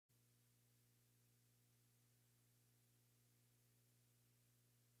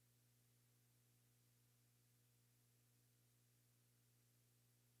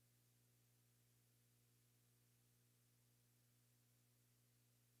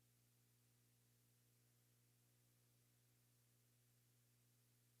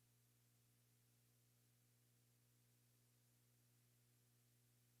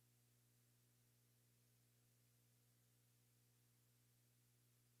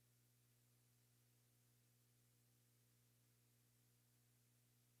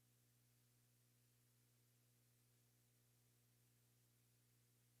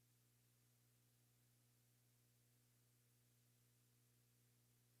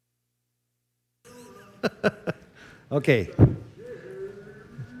Okay.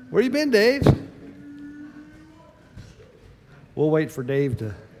 Where you been, Dave? We'll wait for Dave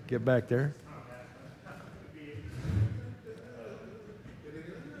to get back there.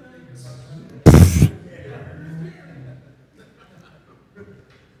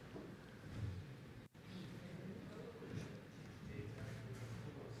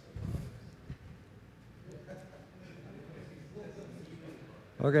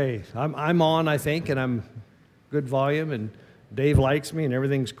 Okay, I'm on, I think, and I'm good volume, and Dave likes me, and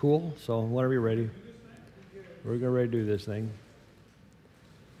everything's cool. So whenever you're ready, we're ready to do this thing.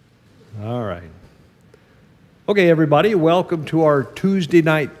 All right. Okay, everybody, welcome to our Tuesday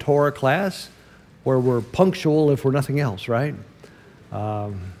night Torah class, where we're punctual if we're nothing else, right?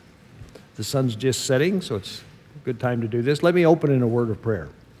 The sun's just setting, so it's a good time to do this. Let me open in a word of prayer.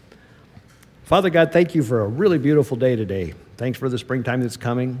 Father God, thank you for a really beautiful day today. Thanks for the springtime that's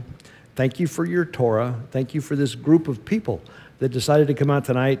coming. Thank you for your Torah. Thank you for this group of people that decided to come out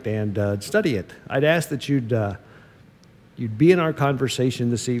tonight and study it. I'd ask that you'd be in our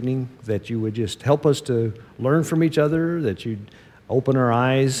conversation this evening, that you would just help us to learn from each other, that you'd open our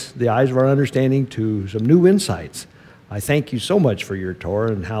eyes, the eyes of our understanding to some new insights. I thank you so much for your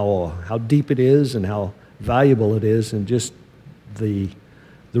Torah and how deep it is and how valuable it is, and just the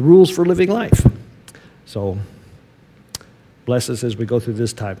rules for living life. So bless us as we go through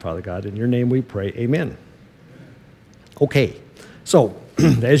this time, Father God. In your name we pray, amen. Okay, so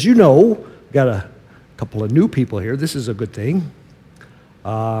as you know, we've got a couple of new people here. This is a good thing.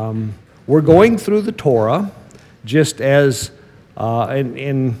 We're going through the Torah just as,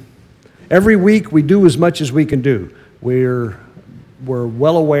 in every week we do as much as we can do. We're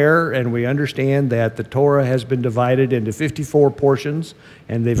well aware and we understand that the Torah has been divided into 54 portions,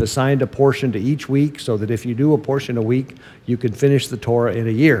 and they've assigned a portion to each week so that if you do a portion a week, you can finish the Torah in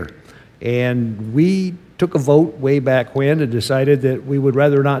a year. And we took a vote way back when and decided that we would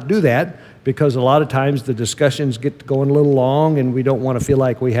rather not do that, because a lot of times the discussions get going a little long and we don't want to feel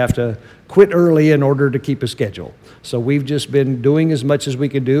like we have to quit early in order to keep a schedule. So we've just been doing as much as we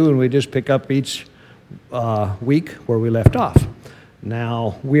can do, and we just pick up each week where we left off.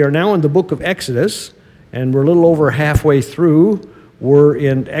 Now, we are now in the book of Exodus, and we're a little over halfway through. We're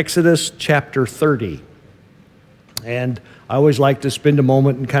in Exodus chapter 30. And I always like to spend a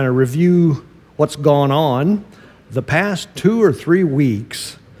moment and kind of review what's gone on. The past 2 or 3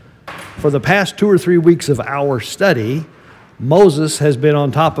 weeks, for the past 2 or 3 weeks of our study, Moses has been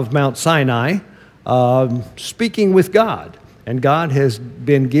on top of Mount Sinai speaking with God. And God has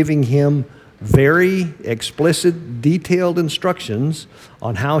been giving him very explicit, detailed instructions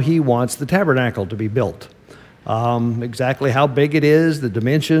on how he wants the tabernacle to be built. Exactly how big it is, the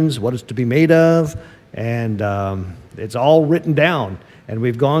dimensions, what it's to be made of, and it's all written down. And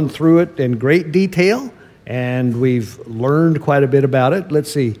we've gone through it in great detail, and we've learned quite a bit about it.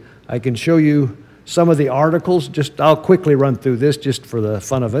 Let's see, I can show you some of the articles. I'll quickly run through this just for the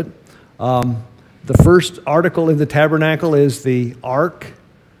fun of it. The first article in the tabernacle is the Ark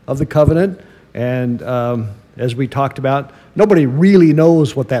of the Covenant. And as we talked about, nobody really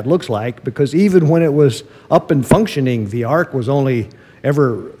knows what that looks like, because even when it was up and functioning, the ark was only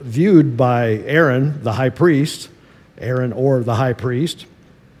ever viewed by Aaron, the high priest, Aaron or the high priest.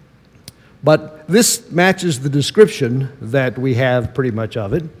 But this matches the description that we have pretty much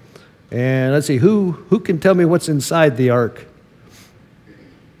of it. And let's see, who can tell me what's inside the ark?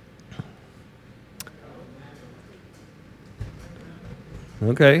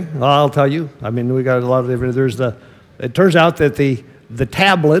 Okay, well, I'll tell you. I mean, we got a lot of different. It turns out that the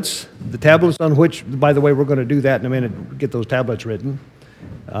tablets on which, by the way, we're going to do that in a minute. Get those tablets written.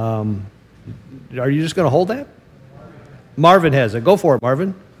 Are you just going to hold that? Marvin has it. Go for it,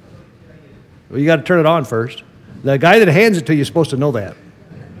 Marvin. Well, you got to turn it on first. The guy that hands it to you is supposed to know that.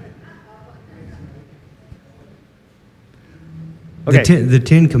 Okay. The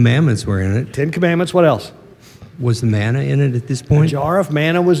Ten Commandments were in it. 10 Commandments. What else? Was the manna in it at this point? A jar of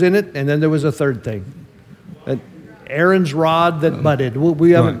manna was in it, and then there was a third thing. Aaron's rod that budded.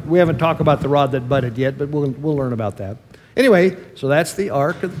 We haven't talked about the rod that budded yet, but we'll learn about that. Anyway, so that's the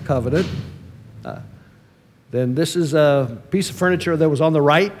Ark of the Covenant. Then this is a piece of furniture that was on the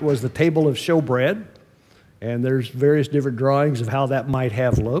right, was the table of showbread. And there's various different drawings of how that might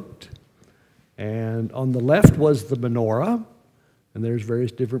have looked. And on the left was the menorah. And there's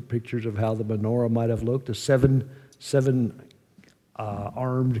various different pictures of how the menorah might have looked, a seven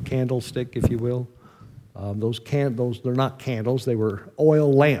armed candlestick, if you will. Those they're not candles, they were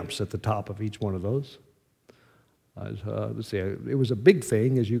oil lamps at the top of each one of those. Let's see, it was a big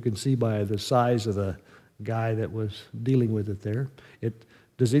thing, as you can see by the size of the guy that was dealing with it there.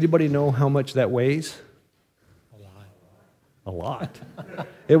 Does anybody know how much that weighs? A lot.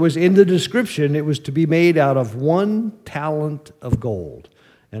 It was in the description, it was to be made out of 1 talent of gold.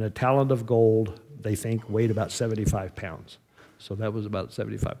 And a talent of gold, they think, weighed about 75 pounds. So that was about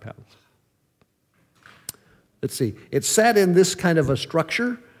 75 pounds. Let's see. It sat in this kind of a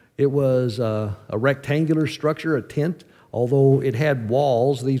structure. It was a rectangular structure, a tent, although it had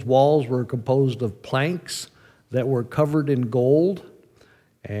walls. These walls were composed of planks that were covered in gold.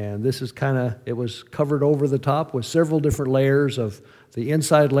 And this is it was covered over the top with several different layers of, the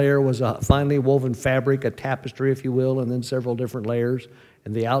inside layer was a finely woven fabric, a tapestry, if you will, and then several different layers.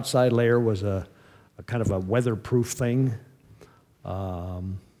 And the outside layer was a kind of a weatherproof thing.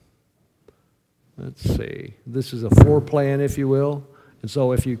 Let's see. This is a floor plan, if you will. And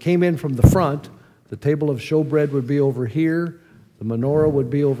so if you came in from the front, the table of showbread would be over here, the menorah would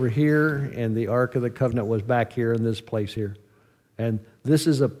be over here, and the Ark of the Covenant was back here in this place here. And this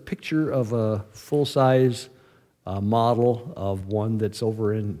is a picture of a full-size model of one that's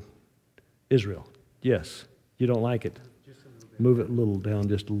over in Israel. Yes. You don't like it? Just a little bit. Move it a little down,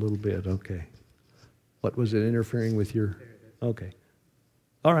 just a little bit. Okay. What was it interfering with your? Okay.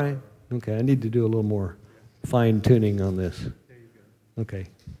 All right. Okay. I need to do a little more fine-tuning on this. There you go. Okay.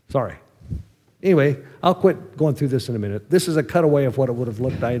 Sorry. Anyway, I'll quit going through this in a minute. This is a cutaway of what it would have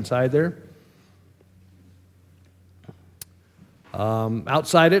looked like inside there.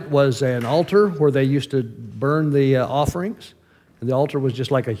 Outside it was an altar where they used to burn the offerings. And the altar was just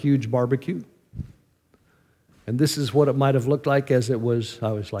like a huge barbecue. And this is what it might have looked like as it was. I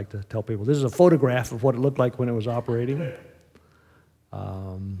always like to tell people, this is a photograph of what it looked like when it was operating.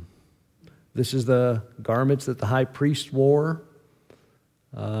 This is the garments that the high priest wore.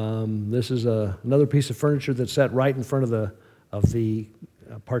 This is another piece of furniture that sat right in front of the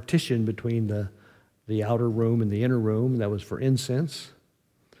partition between the outer room and the inner room. That was for incense.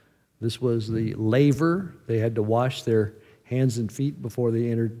 This was the laver. They had to wash their hands and feet before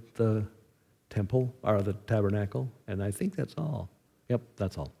they entered the temple, or the tabernacle. And I think that's all. Yep,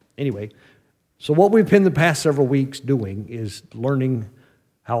 that's all. Anyway, so what we've been the past several weeks doing is learning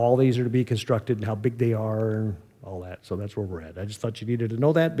how all these are to be constructed and how big they are and all that. So that's where we're at. I just thought you needed to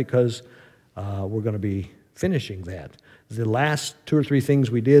know that because we're going to be finishing that. The last 2 or 3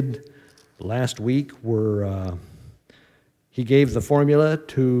 things we did last week were, he gave the formula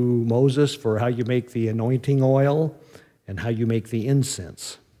to Moses for how you make the anointing oil and how you make the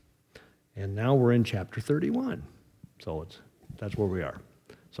incense. And now we're in chapter 31. So that's where we are.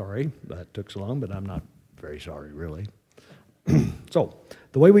 Sorry that took so long, but I'm not very sorry, really. So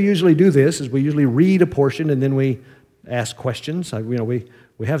the way we usually do this is we usually read a portion and then we ask questions. We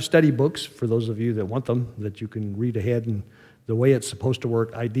have study books for those of you that want them that you can read ahead, and the way it's supposed to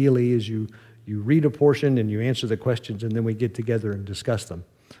work ideally is you read a portion and you answer the questions and then we get together and discuss them.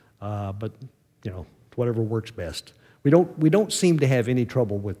 But whatever works best. We don't seem to have any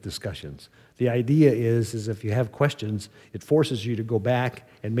trouble with discussions. The idea is if you have questions, it forces you to go back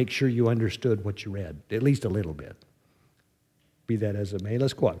and make sure you understood what you read, at least a little bit. Be that as it may,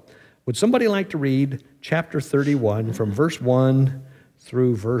 let's go on. Would somebody like to read chapter 31 from verse 1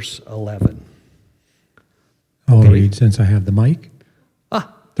 through verse 11? I'll read since I have the mic.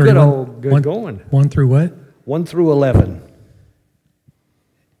 Good going. 1 through what? 1 through 11.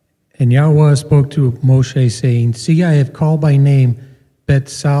 And Yahweh spoke to Moshe, saying, See, I have called by name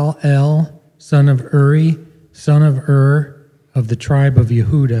Betzalel, son of Uri, son of of the tribe of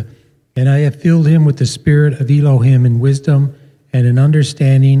Yehudah, and I have filled him with the spirit of Elohim in wisdom and in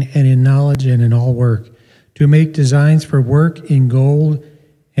understanding and in knowledge and in all work, to make designs for work in gold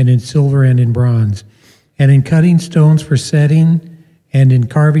and in silver and in bronze, and in cutting stones for setting and in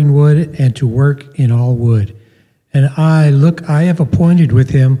carving wood and to work in all wood. And I have appointed with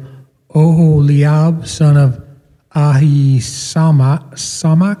him Oholiab, son of Ahisamach,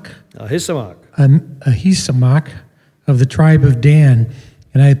 of the tribe of Dan.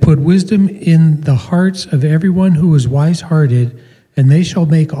 And I have put wisdom in the hearts of everyone who is wise-hearted, and they shall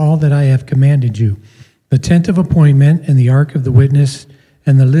make all that I have commanded you: the tent of appointment, and the ark of the witness,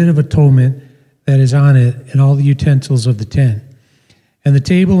 and the lid of atonement that is on it, and all the utensils of the tent, and the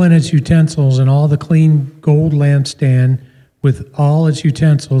table and its utensils, and all the clean gold lampstand with all its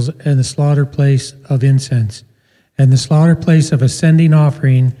utensils, and the slaughter place of incense, and the slaughter place of ascending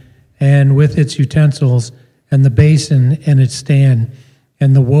offering, and with its utensils, and the basin and its stand,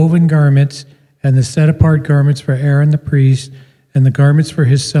 and the woven garments, and the set-apart garments for Aaron the priest, and the garments for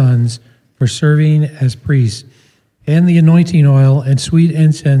his sons, for serving as priests, and the anointing oil and sweet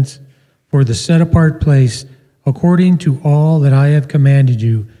incense for the set-apart place, according to all that I have commanded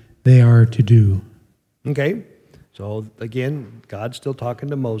you, they are to do. Okay, so again, God's still talking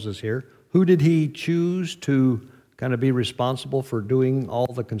to Moses here. Who did he choose to kind of be responsible for doing all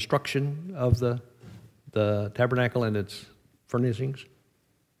the construction of the tabernacle and its furnishings?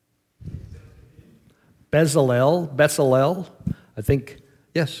 Bezalel, I think,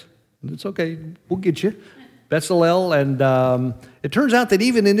 yes, it's okay, we'll get you. Bezalel, and it turns out that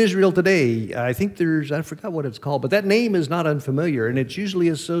even in Israel today, I think I forgot what it's called, but that name is not unfamiliar, and it's usually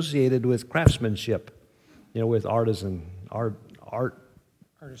associated with craftsmanship, with arts and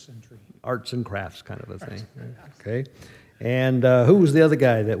crafts kind of a thing. Okay, and who was the other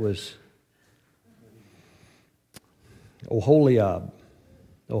guy that was? Oholiab,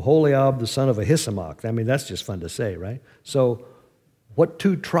 the son of Ahisamach. I mean, that's just fun to say, right? So, what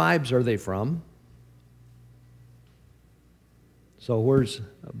two tribes are they from? So, where's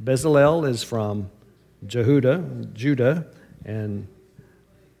Bezalel is from Judah, and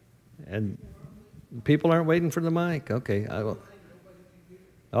people aren't waiting for the mic. Okay,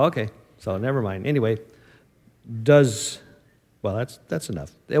 okay. So never mind. Anyway, well, that's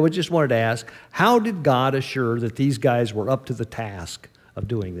enough. I just wanted to ask, how did God assure that these guys were up to the task of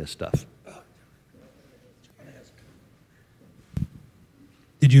doing this stuff?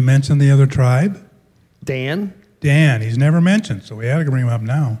 Did you mention the other tribe? Dan? Dan. He's never mentioned, so we had to bring him up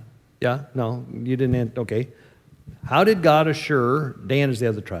now. Yeah, no, you didn't. Okay. How did God assure, Dan is the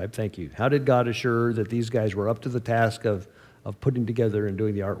other tribe, thank you. How did God assure that these guys were up to the task of putting together and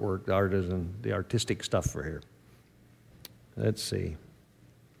doing the artwork, the artistic stuff for here? Let's see.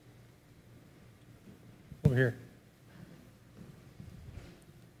 Over here.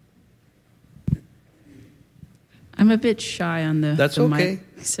 I'm a bit shy on the That's the okay.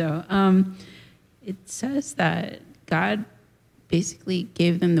 mic. So it says that God basically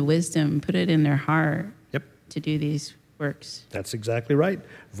gave them the wisdom, put it in their heart Yep. to do these works. That's exactly right.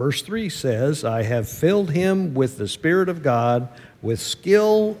 Verse 3 says, I have filled him with the Spirit of God, with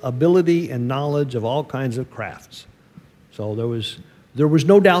skill, ability, and knowledge of all kinds of crafts. So there was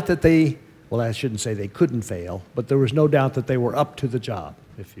no doubt that well, I shouldn't say they couldn't fail, but there was no doubt that they were up to the job,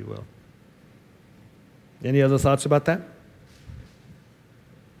 if you will. Any other thoughts about that?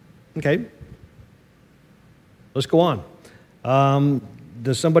 Okay. Let's go on.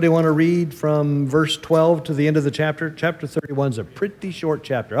 Does somebody want to read from verse 12 to the end of the chapter? Chapter 31 is a pretty short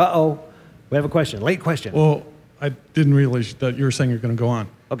chapter. Uh-oh. We have a question. Late question. Well, I didn't realize that you were saying you're going to go on.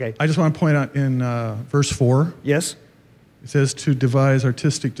 Okay. I just want to point out in verse 4, Yes? it says to devise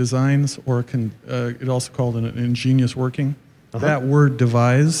artistic designs, or it also called an ingenious working. That word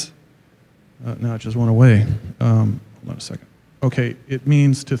devise, now it just went away. Hold on a second. Okay, it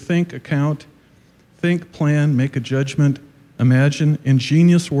means to think, account, think, plan, make a judgment, imagine,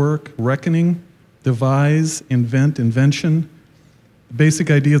 ingenious work, reckoning, devise, invent, invention. The basic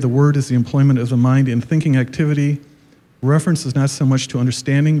idea of the word is the employment of the mind in thinking activity. Reference is not so much to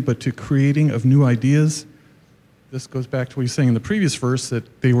understanding, but to creating of new ideas. This goes back to what you were saying in the previous verse,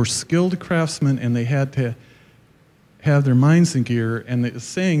 that they were skilled craftsmen and they had to have their minds in gear, and it's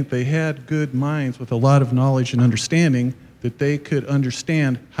saying they had good minds with a lot of knowledge and understanding that they could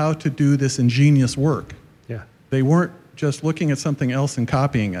understand how to do this ingenious work. Yeah. They weren't just looking at something else and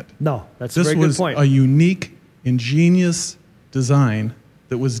copying it. No, that's a very good point. This was a unique, ingenious design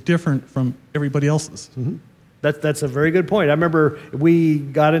that was different from everybody else's. Mm-hmm. That's a very good point. I remember we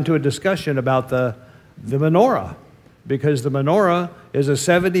got into a discussion about the menorah, because the menorah is a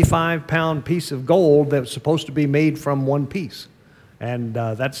 75-pound piece of gold that's supposed to be made from one piece. And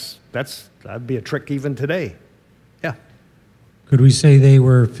that'd be a trick even today. Yeah. Could we say they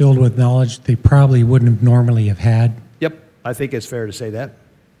were filled with knowledge they probably wouldn't have normally have had? Yep, I think it's fair to say that.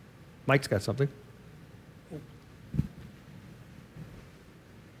 Mike's got something.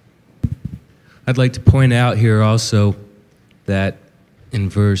 I'd like to point out here also that in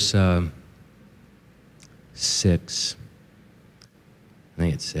verse 6, I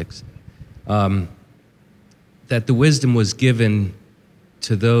think it's 6, that the wisdom was given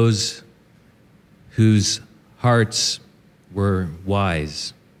to those whose hearts were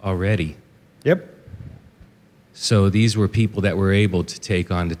wise already. Yep. So these were people that were able to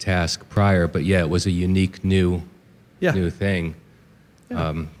take on the task prior, but yeah, it was a unique new thing.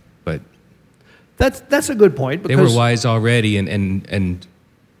 Yeah. But That's a good point, they because were wise already and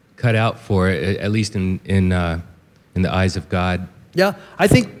cut out for it, at least in the eyes of God. yeah, I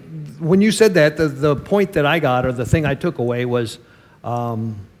think when you said that, the point that I got, or the thing I took away, was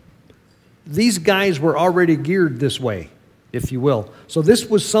these guys were already geared this way, if you will. So this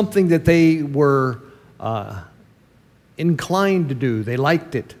was something that they were inclined to do. They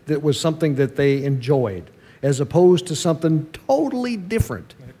liked it. That was something that they enjoyed, as opposed to something totally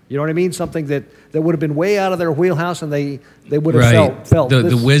different. You know what I mean? Something that would have been way out of their wheelhouse, and they would have felt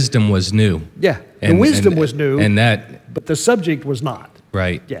the wisdom was new. Yeah, The wisdom was new, and that but the subject was not.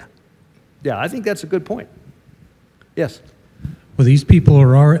 right. Yeah. Yeah, I think that's a good point. Yes. Well, these people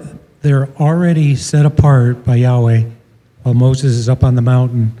they're already set apart by Yahweh while Moses is up on the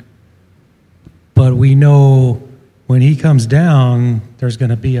mountain. But we know when he comes down, there's going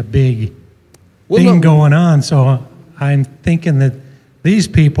to be a big thing going on. So I'm thinking that these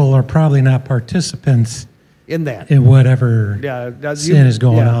people are probably not participants in that. in whatever sin is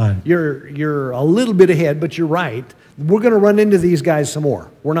going on. You're a little bit ahead, but you're right. We're going to run into these guys some more.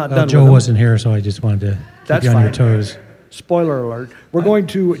 We're not done with them. Joe wasn't here, so I just wanted to keep you on your toes. Spoiler alert. We're going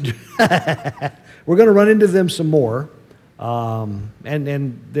to we're going to run into them some more,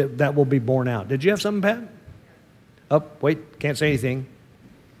 and that will be borne out. Did you have something, Pat? Oh, wait, can't say anything.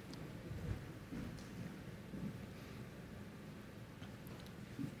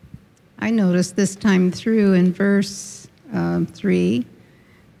 I noticed this time through in verse 3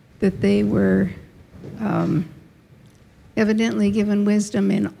 that they were evidently given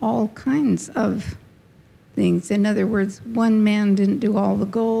wisdom in all kinds of things. In other words, one man didn't do all the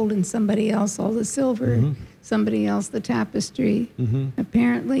gold and somebody else all the silver, somebody else the tapestry.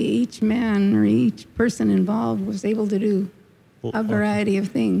 Apparently each man or each person involved was able to do a variety of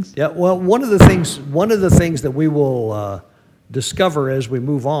things. Yeah, well, one of the things that we will discover as we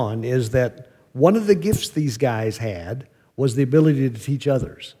move on is that one of the gifts these guys had was the ability to teach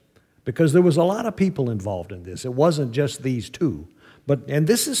others, because there was a lot of people involved in this. It wasn't just these two, and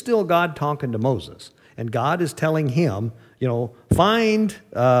this is still God talking to Moses, and God is telling him, find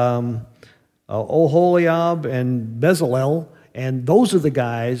Oholiab and Bezalel, and those are the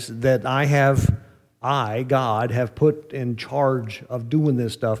guys that God, have put in charge of doing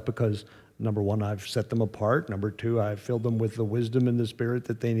this stuff, because number one, I've set them apart. Number two, I've filled them with the wisdom and the spirit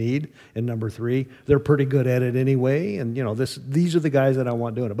that they need. And number three, they're pretty good at it anyway. And, these are the guys that I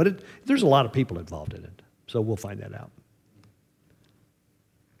want doing it. But there's a lot of people involved in it. So we'll find that out.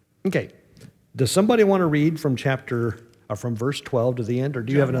 Okay. Does somebody want to read from from verse 12 to the end? Or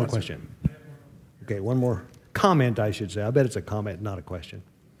do you have another question? Okay, one more comment, I should say. I bet it's a comment, not a question.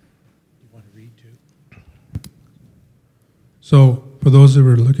 You want to read too? So, for those that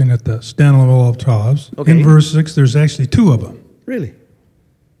were looking at the standalone olive tribes, in verse 6, there's actually two of them. Really?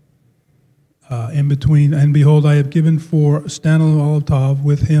 In between, and behold, I have given for standalone olive tav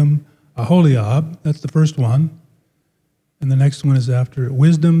with him Aholiab. That's the first one. And the next one is after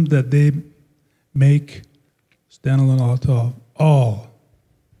wisdom that they make standalone olive tav all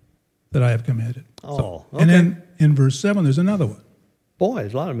that I have commanded. Oh, okay. And then in verse 7, there's another one. Boy,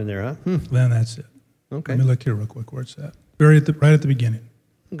 there's a lot of them in there, huh? Then that's it. Okay. Let me look here real quick where it's at. Right at the beginning.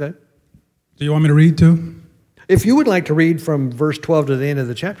 Okay. Do you want me to read too? If you would like to read from verse 12 to the end of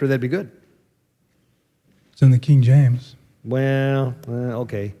the chapter, that'd be good. It's in the King James. Well,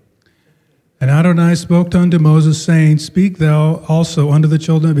 okay. And Adonai spoke unto Moses, saying, Speak thou also unto the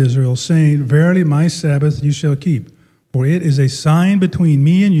children of Israel, saying, Verily my Sabbath you shall keep, for it is a sign between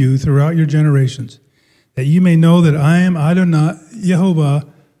me and you throughout your generations, that you may know that I am Adonai Yehovah,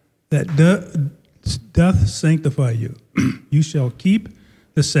 that doth sanctify you. You shall keep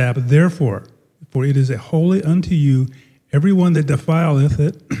the Sabbath, therefore, for it is a holy unto you. Every one that defileth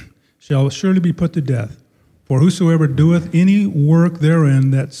it shall surely be put to death. For whosoever doeth any work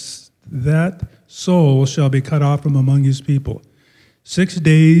therein, that soul shall be cut off from among his people. 6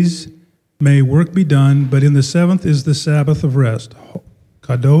 days may work be done, but in the seventh is the Sabbath of rest.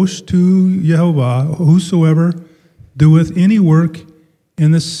 Kadosh to Yehovah, whosoever doeth any work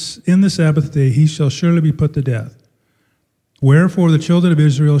in the Sabbath day, he shall surely be put to death. Wherefore the children of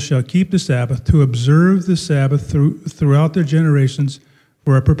Israel shall keep the Sabbath, to observe the Sabbath throughout their generations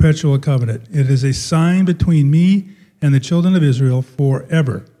for a perpetual covenant. It is a sign between me and the children of Israel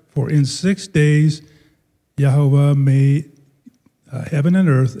forever. For in 6 days Yehovah made heaven and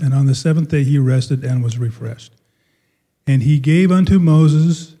earth, and on the seventh day he rested and was refreshed. And he gave unto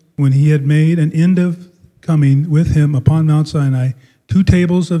Moses, when he had made an end of coming with him upon Mount Sinai, 2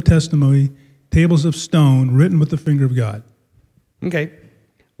 tables of testimony, tables of stone, written with the finger of God. Okay.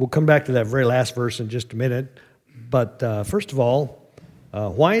 We'll come back to that very last verse in just a minute. But first of all,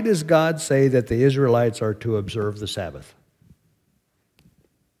 why does God say that the Israelites are to observe the Sabbath?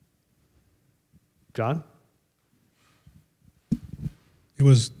 John? It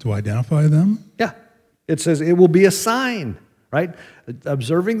was to identify them? Yeah. It says it will be a sign, right?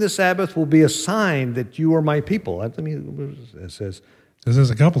 Observing the Sabbath will be a sign that you are my people. It says... This is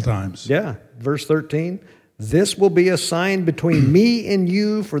a couple times. Yeah. Verse 13. This will be a sign between me and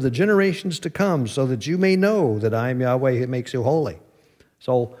you for the generations to come, so that you may know that I am Yahweh who makes you holy.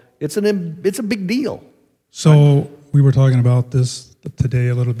 So it's a big deal. So we were talking about this today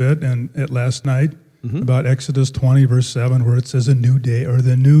a little bit and at last night about Exodus 20, verse 7, where it says a new day or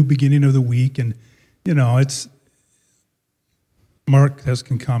the new beginning of the week. And, you know, it's, Mark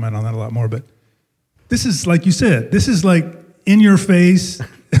can comment on that a lot more, but this is, like you said, this is like in your face,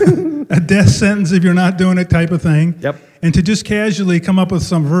 a death sentence if you're not doing it type of thing. Yep. And to just casually come up with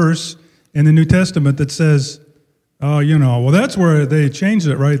some verse in the New Testament that says, oh, you know, well, that's where they changed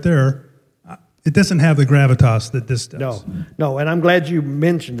it right there. It doesn't have the gravitas that this does. No, and I'm glad you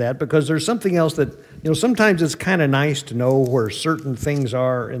mentioned that, because there's something else that, you know, sometimes it's kind of nice to know where certain things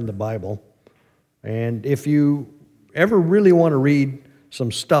are in the Bible. And if you ever really want to read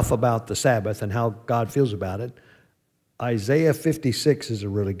some stuff about the Sabbath and how God feels about it, Isaiah 56 is a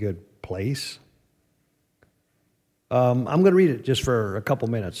really good place. I'm going to read it just for a couple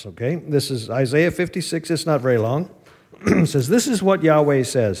minutes, okay? This is Isaiah 56. It's not very long. It says, "This is what Yahweh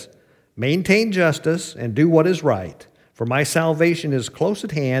says. Maintain justice and do what is right, for my salvation is close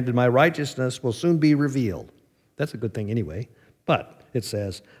at hand and my righteousness will soon be revealed." That's a good thing anyway. But it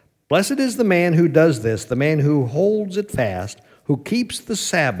says, "Blessed is the man who does this, the man who holds it fast, who keeps the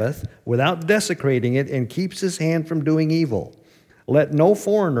Sabbath without desecrating it and keeps his hand from doing evil. Let no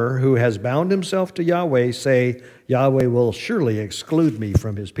foreigner who has bound himself to Yahweh say, Yahweh will surely exclude me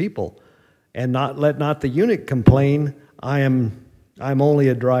from his people. And let not the eunuch complain, I'm only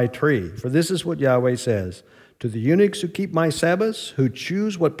a dry tree. For this is what Yahweh says, to the eunuchs who keep my Sabbaths, who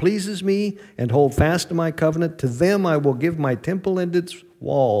choose what pleases me and hold fast to my covenant, to them I will give my temple and its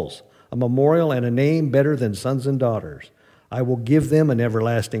walls, a memorial and a name better than sons and daughters. I will give them an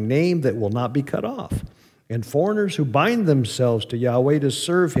everlasting name that will not be cut off. And foreigners who bind themselves to Yahweh to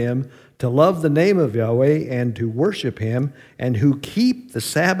serve him, to love the name of Yahweh and to worship him, and who keep the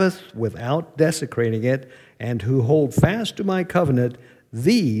Sabbath without desecrating it, and who hold fast to my covenant,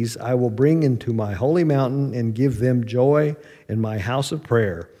 these I will bring into my holy mountain and give them joy in my house of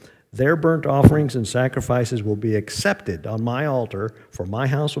prayer. Their burnt offerings and sacrifices will be accepted on my altar, for my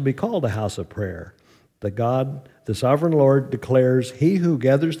house will be called a house of prayer. The sovereign Lord declares, he who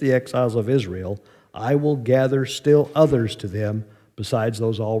gathers the exiles of Israel, I will gather still others to them besides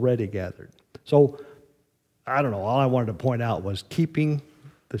those already gathered. So, I don't know, all I wanted to point out was keeping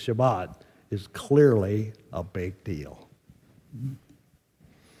the Shabbat is clearly a big deal.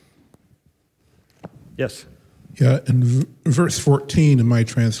 Yes? Yeah, in verse 14 in my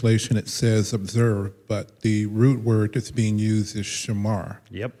translation, it says observe, but the root word that's being used is shamar.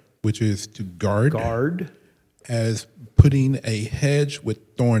 Yep. Which is to guard. Guard. As putting a hedge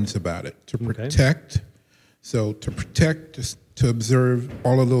with thorns about it, to protect. Okay. So to protect, to observe,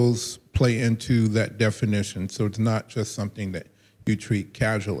 all of those play into that definition. So it's not just something that you treat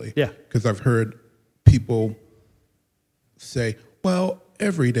casually. Yeah. Because I've heard people say, well,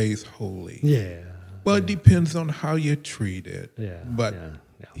 every day's holy. Yeah. Well, it depends on how you treat it. Yeah. But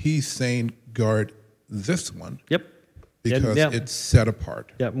he's saying guard this one. Yep. Because it's set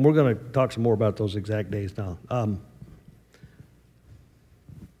apart. Yeah, and we're going to talk some more about those exact days now.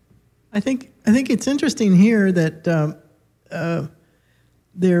 I think it's interesting here that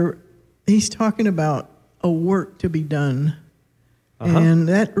he's talking about a work to be done, and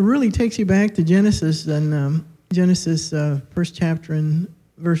that really takes you back to Genesis and Genesis first chapter in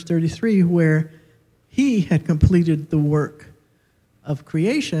verse 33, where he had completed the work of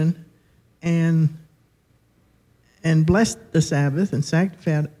creation and blessed the Sabbath and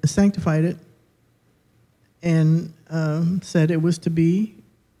sanctified it, and said it was to be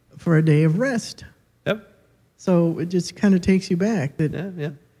for a day of rest. Yep. So it just kind of takes you back.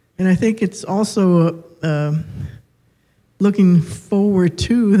 Yeah. And I think it's also looking forward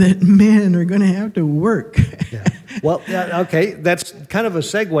to that men are going to have to work. Yeah. Well, okay, that's kind of a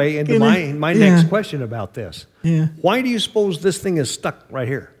segue into my next question about this. Yeah. Why do you suppose this thing is stuck right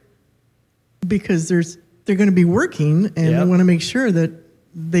here? Because they're going to be working, and they want to make sure that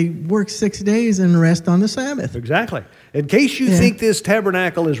they work 6 days and rest on the Sabbath. Exactly. In case you think this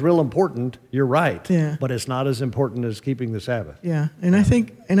tabernacle is real important, you're right. Yeah. But it's not as important as keeping the Sabbath. Yeah, and I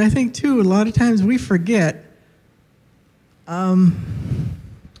think too, a lot of times we forget.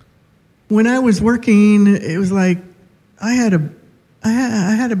 When I was working, it was like I had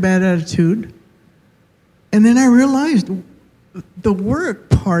a bad attitude, and then I realized the work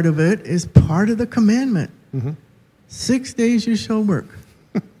part of it is part of the commandment. 6 days you shall work.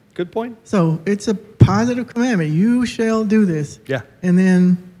 Good point. So it's a positive commandment. You shall do this. Yeah. And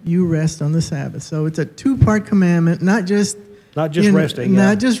then you rest on the Sabbath. So it's a two-part commandment, not just resting.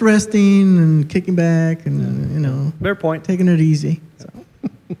 Not just resting and kicking back and Fair point. taking it easy. So.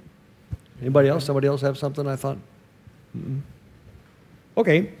 Anybody else? Somebody else have something? I thought.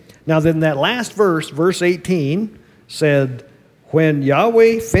 Okay. Now then, that last verse, verse 18, said, When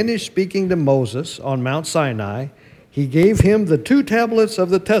Yahweh finished speaking to Moses on Mount Sinai, he gave him the 2 tablets of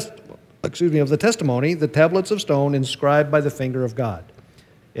the testimony, the tablets of stone inscribed by the finger of God.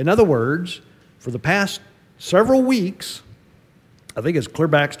 In other words, for the past several weeks, I think it's clear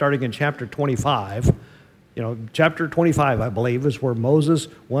back starting in chapter 25. Chapter 25, I believe, is where Moses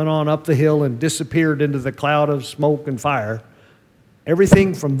went on up the hill and disappeared into the cloud of smoke and fire.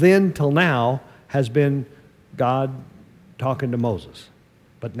 Everything from then till now has been God talking to Moses.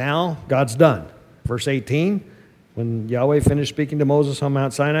 But now God's done. Verse 18, when Yahweh finished speaking to Moses on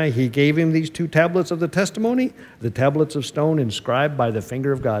Mount Sinai, he gave him these 2 tablets of the testimony, the tablets of stone inscribed by the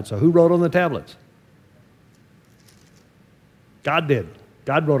finger of God. So who wrote on the tablets? God did.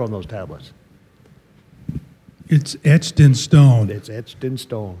 God wrote on those tablets. It's etched in stone. It's etched in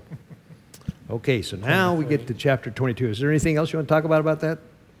stone. Okay, so now we get to chapter 22. Is there anything else you want to talk about that?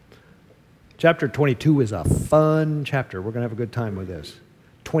 Chapter 22 is a fun chapter. We're going to have a good time with this.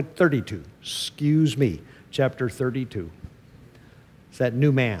 32, excuse me, chapter 32. It's that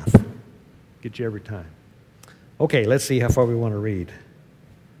new math. Get you every time. Okay, let's see how far we want to read.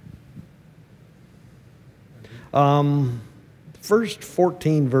 First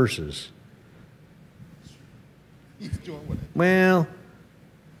 14 verses. Well,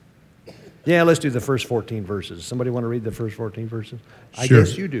 yeah, let's do the first 14 verses. Somebody want to read the first 14 verses? I Sure.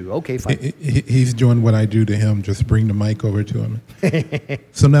 guess you do. Okay, fine. He's doing what I do to him. Just bring the mic over to him.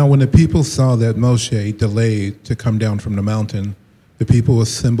 So now when the people saw that Moshe delayed to come down from the mountain, the people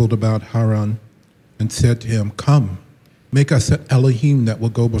assembled about Haran and said to him, "Come, make us an Elohim that will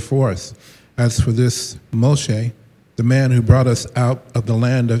go before us. As for this Moshe, the man who brought us out of the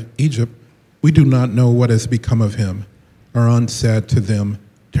land of Egypt, we do not know what has become of him." Aaron said to them,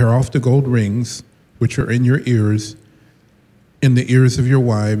 "Tear off the gold rings which are in your ears, in the ears of your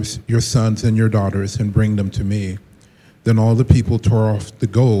wives, your sons, and your daughters, and bring them to me." Then all the people tore off the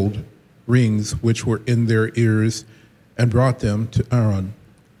gold rings which were in their ears and brought them to Aaron.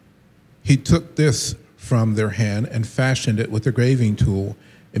 He took this from their hand and fashioned it with a graving tool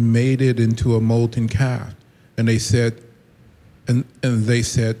and made it into a molten calf. And they said,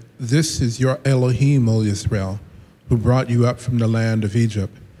 "This is your Elohim, O Israel, who brought you up from the land of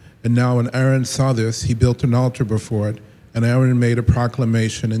Egypt." And now when Aaron saw this, he built an altar before it, and Aaron made a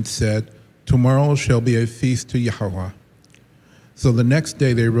proclamation and said, "Tomorrow shall be a feast to Yahweh." So the next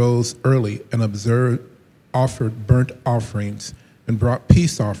day they rose early and offered burnt offerings and brought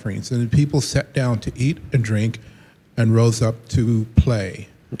peace offerings, and the people sat down to eat and drink and rose up to play.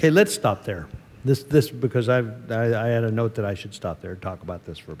 Okay, let's stop there. This because I had a note that I should stop there and talk about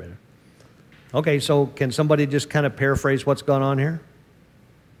this for a minute. Okay, so can somebody just kind of paraphrase what's going on here?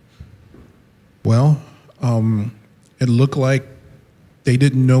 Well, it looked like they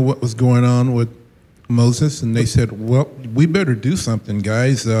didn't know what was going on with Moses, and they said, "Well, we better do something,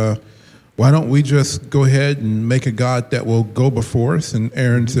 guys. Why don't we just go ahead and make a god that will go before us?" And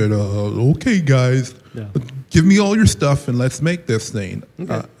Aaron said, "Okay, guys, give me all your stuff and let's make this thing."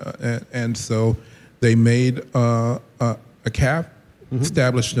 Okay. And so they made a calf,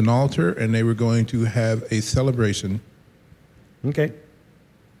 established an altar, and they were going to have a celebration. Okay.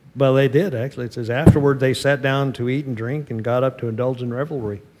 Well, they did, actually. It says, afterward they sat down to eat and drink and got up to indulge in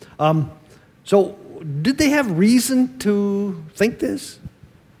revelry. So did they have reason to think this?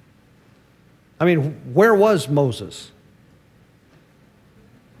 I mean, where was Moses?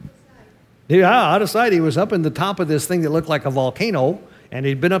 Yeah, out of sight. He was up in the top of this thing that looked like a volcano, and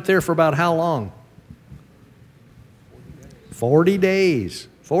he'd been up there for about how long? 40 days.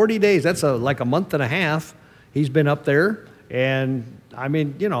 40 days. That's like a month and a half he's been up there. And, I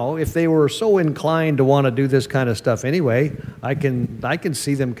mean, you know, if they were so inclined to want to do this kind of stuff anyway, I can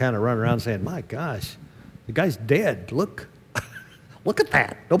see them kind of running around saying, "My gosh, the guy's dead. Look. Look at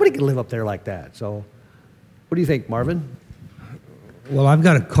that. Nobody can live up there like that." So what do you think, Marvin? Well, I've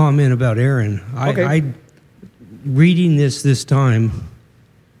got a comment about Aaron. Okay. Reading this time,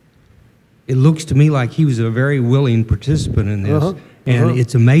 it looks to me like he was a very willing participant in this. And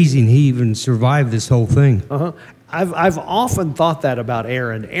it's amazing he even survived this whole thing. I've often thought that about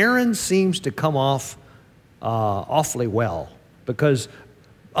Aaron. Aaron seems to come off awfully well, because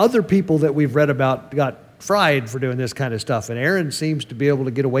other people that we've read about got fried for doing this kind of stuff, and Aaron seems to be able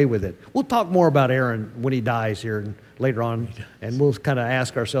to get away with it. We'll talk more about Aaron when he dies here and later on, and we'll kind of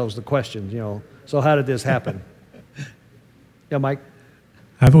ask ourselves the questions, you know, so how did this happen? Yeah, Mike?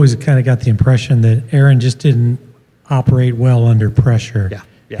 I've always kind of got the impression that Aaron just didn't operate well under pressure.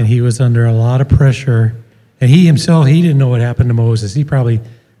 Yeah. And he was under a lot of pressure. And he himself, he didn't know what happened to Moses. He probably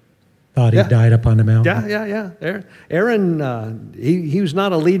thought he died up on the mountain. Yeah. Aaron, he was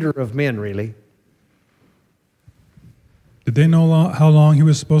not a leader of men, really. Did they know how long he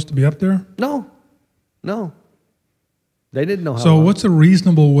was supposed to be up there? No. They didn't know how So long. what's a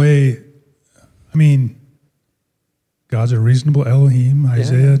reasonable way? I mean, God's a reasonable Elohim,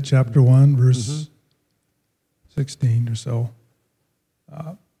 Isaiah chapter 1, verse 16 or so.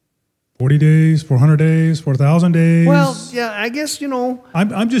 40 days, 400 days, 4,000 days. Well, yeah, I guess, I'm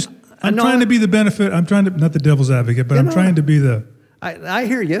trying to be the benefit. I'm trying to, not the devil's advocate, but I'm trying to be the. I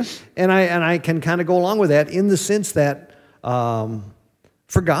hear you, and I can kind of go along with that in the sense that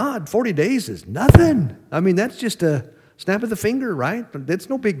for God, 40 days is nothing. I mean, that's just a snap of the finger, right? That's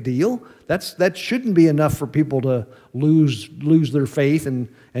no big deal. That shouldn't be enough for people to lose their faith and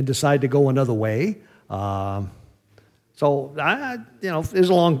decide to go another way. So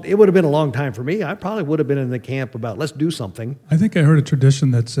it would have been a long time for me. I probably would have been in the camp about let's do something. I think I heard a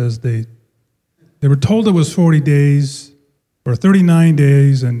tradition that says they were told it was 40 days or 39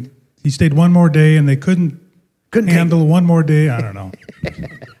 days, and he stayed one more day, and they couldn't handle one more day. I don't know.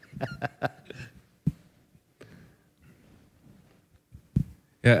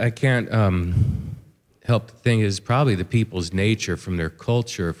 Yeah, I can't help to think is probably the people's nature from their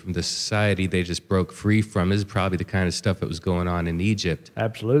culture, from the society they just broke free from. This is probably the kind of stuff that was going on in Egypt.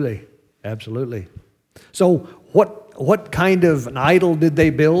 Absolutely. So what kind of an idol did they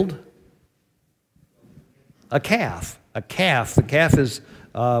build? A calf. The calf is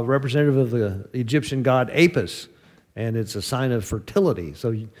representative of the Egyptian god Apis, and it's a sign of fertility.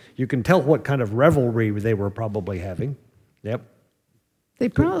 So you can tell what kind of revelry they were probably having. Yep. They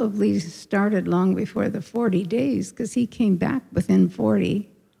probably started long before the 40 days because he came back within 40.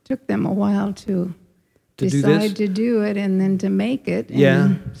 Took them a while to decide to do it and then to make it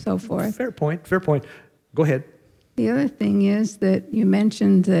and so forth. Fair point. Go ahead. The other thing is that you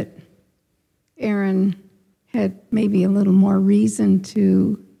mentioned that Aaron had maybe a little more reason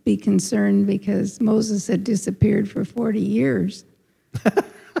to be concerned because Moses had disappeared for 40 years.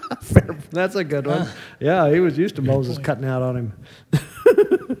 Fair. That's a good one. Yeah, he was used to Moses cutting out on him.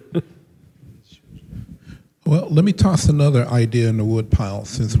 Well, let me toss another idea in the woodpile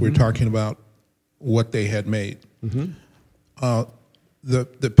since we're talking about what they had made. The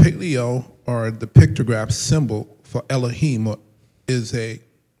paleo or the pictograph symbol for Elohim is a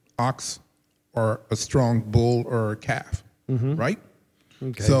ox or a strong bull or a calf, right?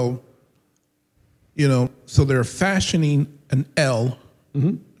 Okay. So, so they're fashioning an L,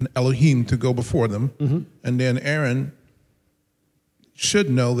 an Elohim to go before them, and then Aaron should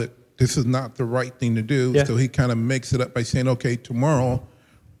know that this is not the right thing to do, so he kind of makes it up by saying, okay, tomorrow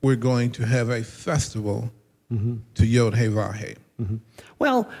we're going to have a festival to Yod-Heh-Vah-Heh.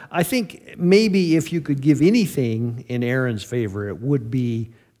 Well, I think maybe if you could give anything in Aaron's favor, it would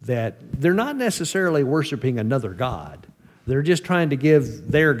be that they're not necessarily worshiping another god. They're just trying to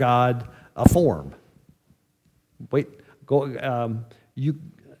give their god a form.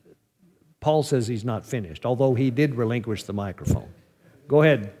 Paul says he's not finished, although he did relinquish the microphone. Go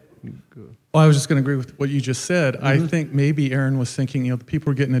ahead. Well, I was just going to agree with what you just said. I think maybe Aaron was thinking, the people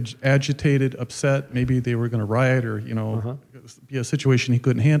were getting agitated, upset. Maybe they were going to riot or, be a situation he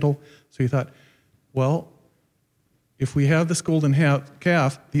couldn't handle. So he thought, well, if we have this golden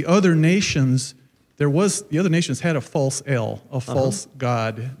calf, the other nations had a false El, a false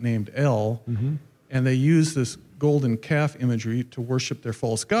god named El, and they used this golden calf imagery to worship their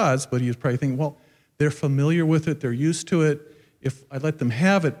false gods. But he was probably thinking, well, they're familiar with it, they're used to it. If I let them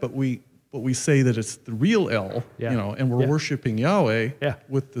have it, but we say that it's the real El, and we're worshiping Yahweh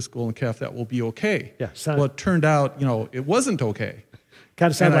with this golden calf, that will be okay. Yeah. Well, it turned out, it wasn't okay. Kind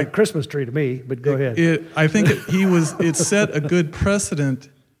of sounded like a Christmas tree to me, but go ahead. I think it set a good precedent.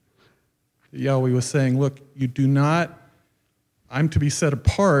 Yahweh was saying, look, I'm to be set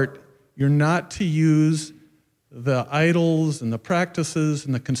apart. You're not to use the idols and the practices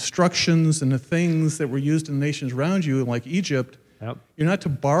and the constructions and the things that were used in the nations around you, like Egypt. Yep. You're not to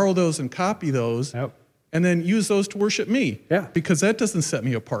borrow those and copy those and then use those to worship me. Yeah. Because that doesn't set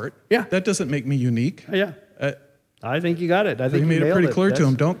me apart. Yeah. That doesn't make me unique. Yeah. I think you got it. I think you made it pretty clear to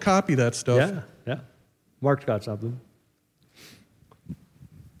him. Don't copy that stuff. Yeah. Mark's got something.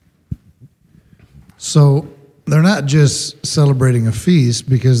 So they're not just celebrating a feast,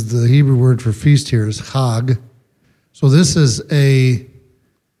 because the Hebrew word for feast here is Chag. So this is a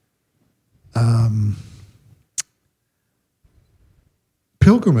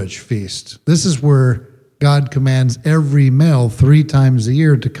pilgrimage feast. This is where God commands every male 3 times a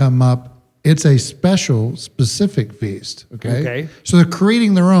year to come up. It's a special, specific feast. Okay. So they're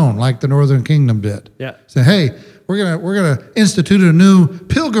creating their own, like the Northern Kingdom did. Yeah. Say, hey, we're gonna institute a new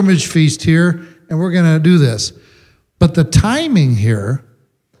pilgrimage feast here, and we're gonna do this. But the timing here,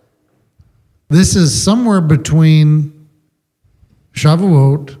 this is somewhere between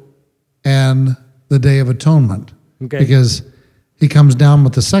Shavuot and the Day of Atonement. Okay. Because he comes down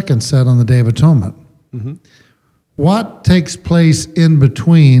with the second set on the Day of Atonement. Mm-hmm. What takes place in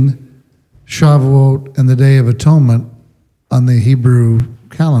between Shavuot and the Day of Atonement on the Hebrew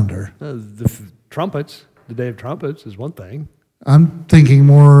calendar? Trumpets, the Day of Trumpets is one thing. I'm thinking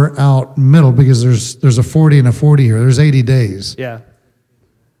more out middle because there's a 40 and a 40 here. There's 80 days. Yeah.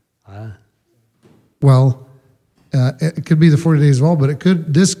 Well, it could be the 40 days as well, but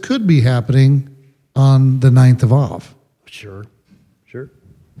this could be happening on the 9th of Av. Sure.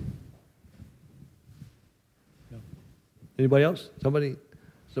 Anybody else? Somebody?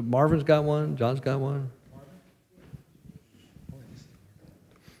 So Marvin's got one. John's got one.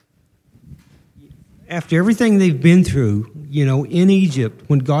 After everything they've been through, in Egypt,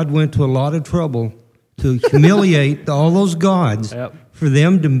 when God went to a lot of trouble to humiliate all those gods, yep. For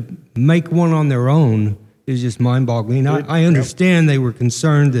them to make one on their own is just mind-boggling. I understand they were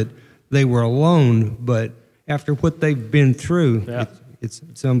concerned that they were alone, but after what they've been through, yep.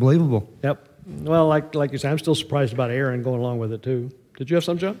 it's unbelievable. Yep. Well, like you said, I'm still surprised about Aaron going along with it too. Did you have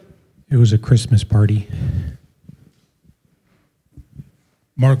some, John? It was a Christmas party.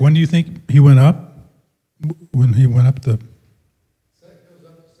 Mark, when do you think he went up? When he went up the...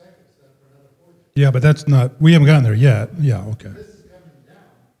 Yeah, but that's not... We haven't gotten there yet. Yeah, okay. This is coming down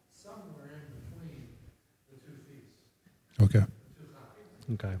somewhere in between the two feasts. Okay.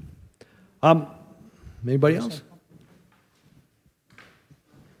 Okay. Anybody else?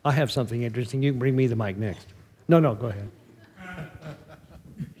 I have something interesting. You can bring me the mic next. No, go ahead.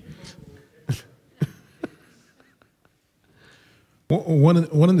 One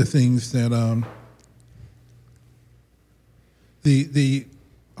of the things that a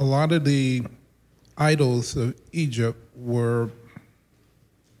lot of the idols of Egypt were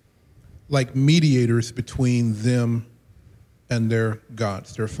like mediators between them and their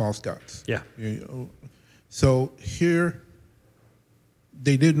gods, their false gods. Yeah. So here,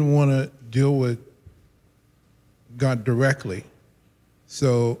 they didn't want to deal with God directly.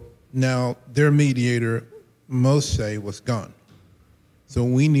 So now their mediator, Moshe, was gone. So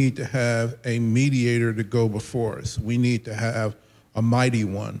we need to have a mediator to go before us. We need to have a mighty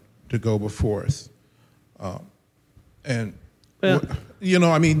one to go before us. There's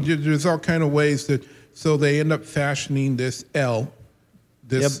all kind of ways that, so they end up fashioning this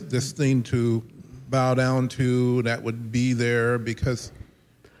this thing to bow down to, that would be there because...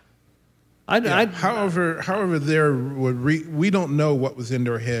 However, we don't know what was in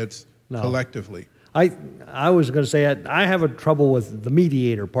their heads collectively. I was going to say I have a trouble with the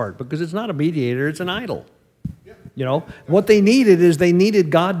mediator part because it's not a mediator; it's an idol. Yeah. What they needed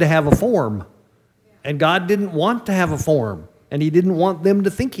God to have a form, and God didn't want to have a form, and He didn't want them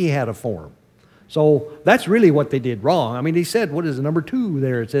to think He had a form. So that's really what they did wrong. I mean, He said, "What is it, number 2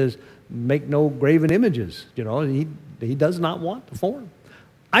 there?" It says, "Make no graven images." He does not want the form.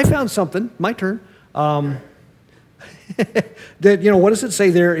 I found something. My turn. That what does it say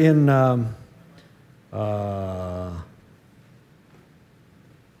there in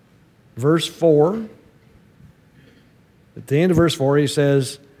verse 4? At the end of verse 4, he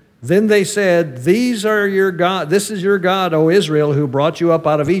says, "Then they said, These are your God. This is your God, O Israel, who brought you up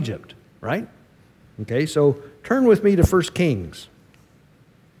out of Egypt." Right? Okay. So turn with me to 1 Kings.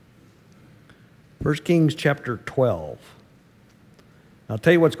 1 Kings chapter 12. I'll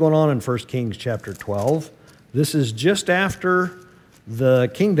tell you what's going on in 1 Kings chapter 12. This is just after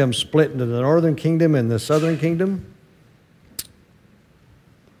the kingdom split into the northern kingdom and the southern kingdom.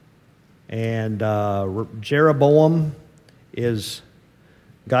 And Jeroboam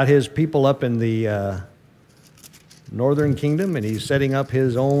got his people up in the northern kingdom, and he's setting up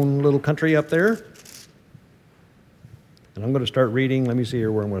his own little country up there. And I'm going to start reading. Let me see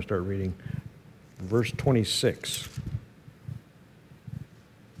here where I'm going to start reading. Verse 26.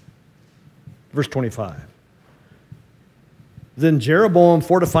 Verse 25. Then Jeroboam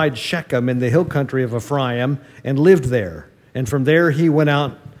fortified Shechem in the hill country of Ephraim and lived there. And from there he went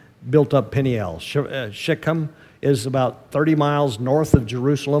out, built up Peniel. Shechem is about 30 miles north of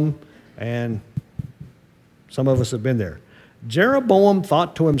Jerusalem, and some of us have been there. Jeroboam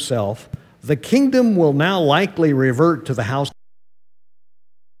thought to himself, "The kingdom will now likely revert to the house.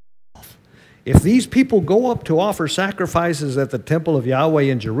 If these people go up to offer sacrifices at the temple of Yahweh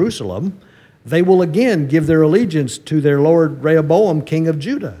in Jerusalem, they will again give their allegiance to their lord Rehoboam, king of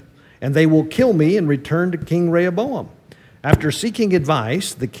Judah, and they will kill me and return to King Rehoboam." After seeking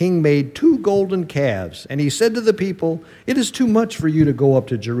advice, the king made 2 golden calves, and he said to the people, "It is too much for you to go up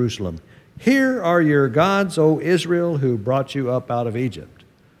to Jerusalem. Here are your gods, O Israel, who brought you up out of Egypt."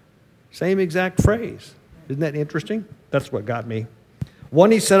 Same exact phrase. Isn't that interesting? That's what got me.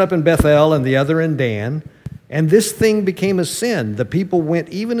 One he set up in Bethel and the other in Dan. And this thing became a sin. The people went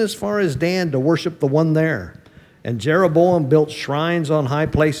even as far as Dan to worship the one there. And Jeroboam built shrines on high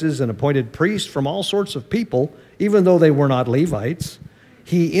places and appointed priests from all sorts of people, even though they were not Levites.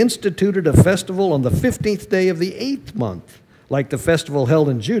 He instituted a festival on the 15th day of the 8th month, like the festival held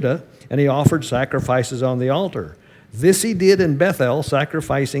in Judah, and he offered sacrifices on the altar. This he did in Bethel,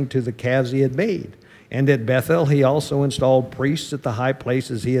 sacrificing to the calves he had made. And at Bethel he also installed priests at the high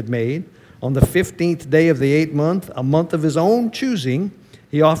places he had made. On the 15th day of the 8th month, a month of his own choosing,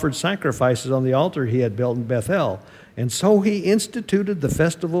 he offered sacrifices on the altar he had built in Bethel. And so he instituted the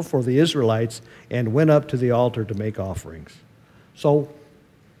festival for the Israelites and went up to the altar to make offerings. So,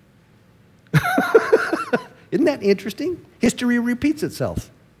 isn't that interesting? History repeats itself.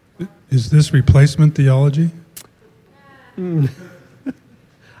 Is this replacement theology?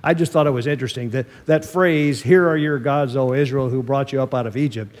 I just thought it was interesting that phrase, "Here are your gods, O Israel, who brought you up out of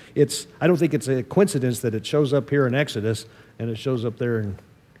Egypt." I don't think it's a coincidence that it shows up here in Exodus and it shows up there in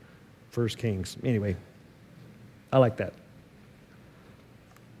 1 Kings. Anyway, I like that.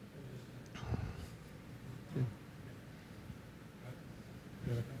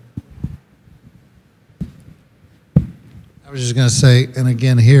 I was just going to say, and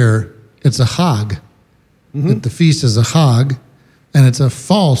again here, it's a Hag. That the feast is a Hag, and it's a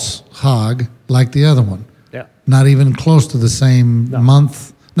false Hag like the other one. Yeah. Not even close to the same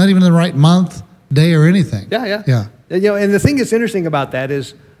month, not even the right month, day, or anything. Yeah. Yeah. And the thing that's interesting about that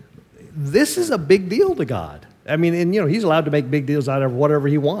is this is a big deal to God. I mean, and he's allowed to make big deals out of whatever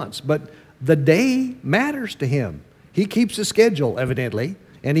he wants, but the day matters to him. He keeps a schedule, evidently,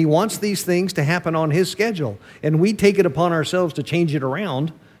 and he wants these things to happen on his schedule. And we take it upon ourselves to change it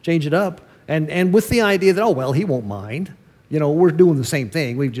around, change it up, and with the idea that, oh, well, he won't mind. We're doing the same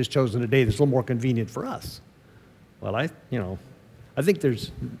thing. We've just chosen a day that's a little more convenient for us. Well, I think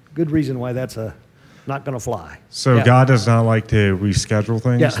there's good reason why that's not going to fly. So God does not like to reschedule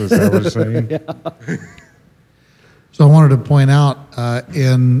things? Yeah. Is that what you're saying? Yeah. So I wanted to point out,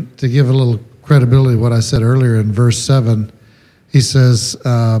 to give a little credibility to what I said earlier in verse 7, he says,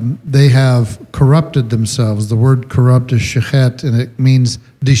 they have corrupted themselves. The word corrupt is shechet, and it means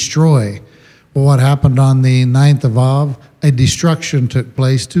destroy. Well, what happened on the 9th of Av? A destruction took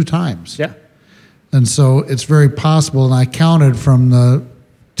place 2 times. Yeah. And so it's very possible, and I counted from the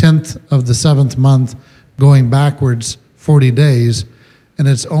 10th of the 7th month going backwards 40 days, and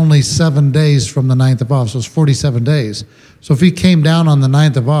it's only 7 days from the 9th of Av, so it's 47 days. So if he came down on the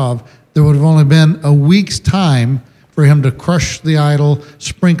 9th of Av, there would have only been a week's time for him to crush the idol,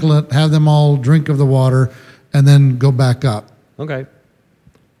 sprinkle it, have them all drink of the water, and then go back up. Okay.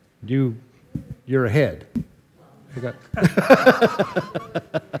 You're ahead. Okay.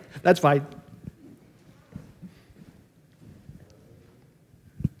 That's fine.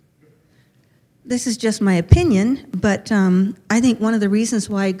 This is just my opinion, but I think one of the reasons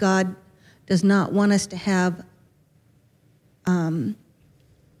why God does not want us to have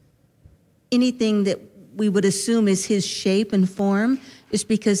anything that we would assume is his shape and form is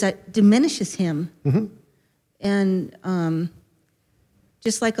because that diminishes him. Mm-hmm. And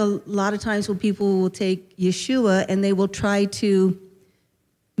just like a lot of times when people will take Yeshua and they will try to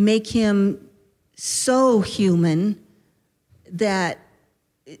make him so human that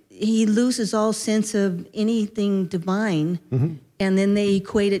he loses all sense of anything divine, and then they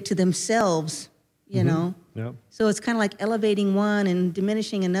equate it to themselves, you know? Yep. So it's kind of like elevating one and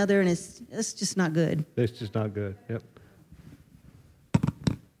diminishing another, and it's just not good. It's just not good. Yep.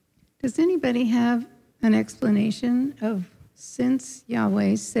 Does anybody have an explanation of, since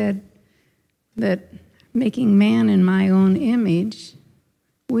Yahweh said that making man in my own image,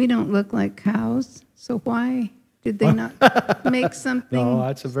 we don't look like cows, so why did they not make something? No,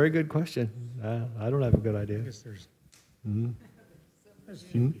 that's a very good question. I don't have a good idea.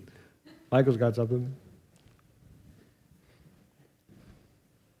 Michael's got something.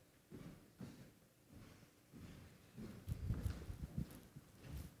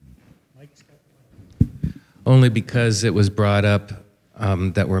 Only because it was brought up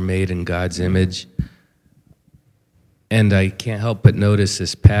that we're made in God's image. And I can't help but notice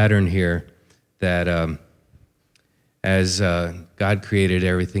this pattern here that as God created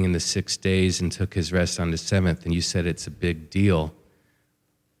everything in the 6 days and took his rest on the 7th, and you said it's a big deal,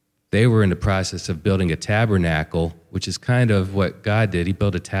 they were in the process of building a tabernacle, which is kind of what God did. He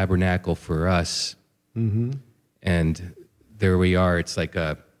built a tabernacle for us. Mm-hmm. And there we are. It's like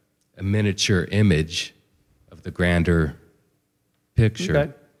a miniature image of the grander picture.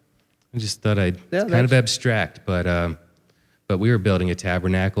 Okay. I just thought it's kind of abstract, but we were building a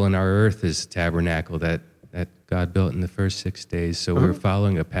tabernacle, and our earth is a tabernacle that that God built in the first 6 days. So we're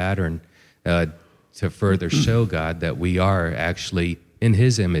following a pattern to further show God that we are actually in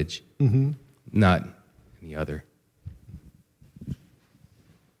his image, not any other.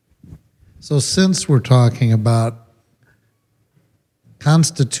 So since we're talking about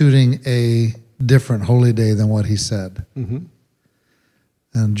constituting a different holy day than what he said,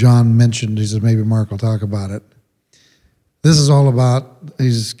 and John mentioned, he said maybe Mark will talk about it. This is all about,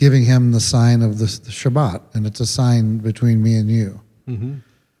 he's giving him the sign of the Shabbat, and it's a sign between me and you.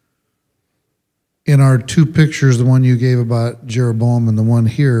 In our two pictures, the one you gave about Jeroboam and the one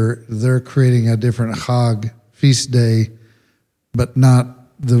here, they're creating a different Chag, feast day, but not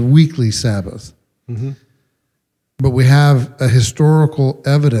the weekly Sabbath. But we have a historical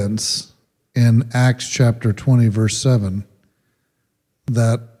evidence in Acts chapter 20, verse 7,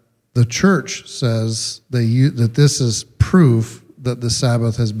 that the church says that this is proof that the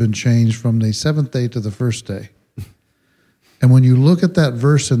Sabbath has been changed from the seventh day to the first day. And when you look at that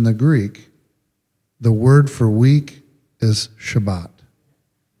verse in the Greek, the word for week is Shabbat.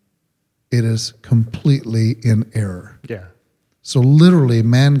 It is completely in error. Yeah. So literally,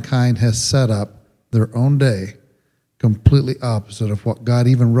 mankind has set up their own day completely opposite of what God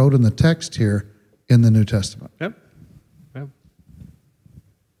even wrote in the text here in the New Testament. Yep.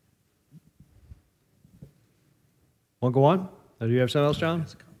 Want to go on? Do you have something else, John?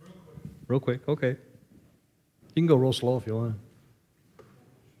 Real quick, okay. You can go real slow if you want.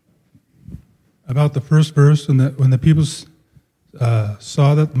 About the first verse, when the people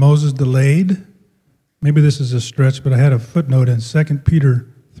saw that Moses delayed, maybe this is a stretch, but I had a footnote in 2 Peter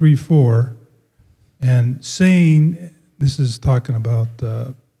 3:4, and saying, this is talking about,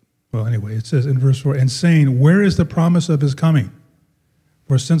 it says in verse 4, and saying, where is the promise of his coming?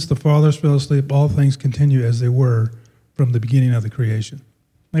 For since the fathers fell asleep, all things continue as they were from the beginning of the creation.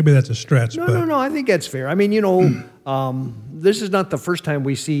 Maybe that's a stretch. No, I think that's fair. I mean, this is not the first time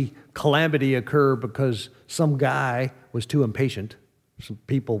we see calamity occur because some guy was too impatient. Some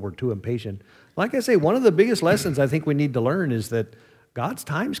people were too impatient. Like I say, one of the biggest lessons I think we need to learn is that God's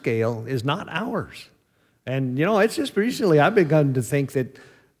time scale is not ours. And, it's just recently I've begun to think that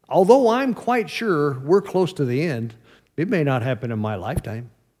although I'm quite sure we're close to the end, it may not happen in my lifetime,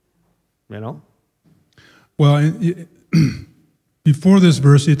 Well, before this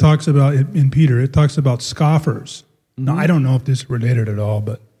verse, it talks about, in Peter, it talks about scoffers. Now, I don't know if this is related at all,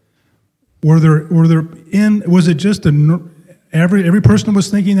 but was it just every person was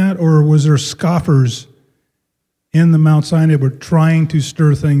thinking that, or was there scoffers in the Mount Sinai were trying to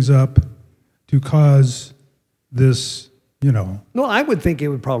stir things up to cause this, No, I would think it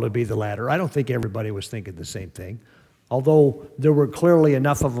would probably be the latter. I don't think everybody was thinking the same thing, although there were clearly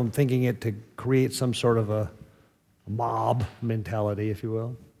enough of them thinking it to create some sort of a mob mentality, if you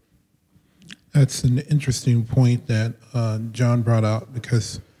will. That's an interesting point that John brought out,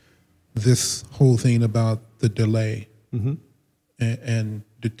 because this whole thing about the delay and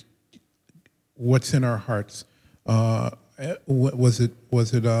what's in our hearts. Was it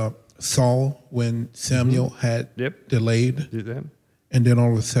Saul when Samuel had delayed? And then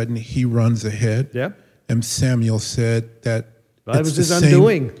all of a sudden he runs ahead. And Samuel said that it was his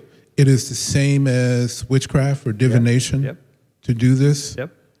undoing. It is the same as witchcraft or divination to do this.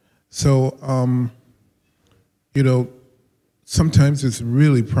 So, sometimes it's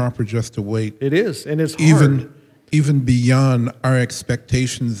really proper just to wait. It is, and it's hard. Even beyond our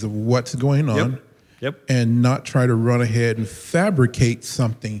expectations of what's going on. And not try to run ahead and fabricate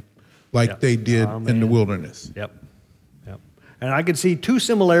something like they did in the wilderness. And I could see two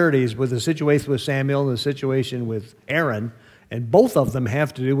similarities with the situation with Samuel and the situation with Aaron, and both of them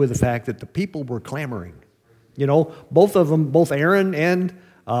have to do with the fact that the people were clamoring. Both of them, both Aaron and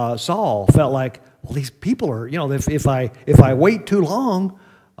Saul, felt like, well, these people are, if I wait too long,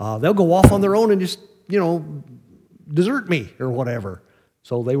 they'll go off on their own and just, desert me or whatever.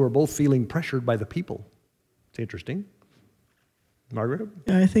 So they were both feeling pressured by the people. It's interesting. Margaret?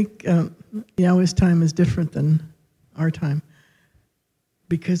 Yeah, I think Yahweh's time is different than our time,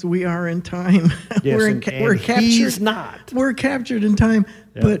 because we are in time. Yes, we're captured. He's not. We're captured in time.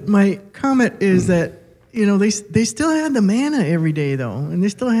 Yeah. But my comment is that they still had the manna every day though, and they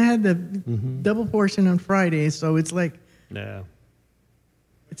still had the double portion on Friday. So it's like, it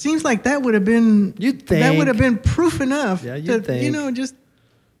seems like that would have been that would have been proof enough. Yeah, you'd think. Just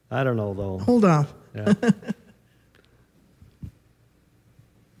I don't know though. Hold off. Yeah.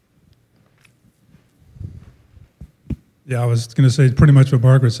 Yeah, I was going to say pretty much what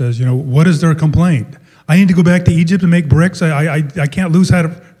Margaret says. What is their complaint? I need to go back to Egypt and make bricks. I can't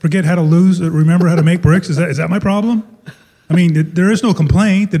forget how to remember how to make bricks. Is that my problem? I mean, there is no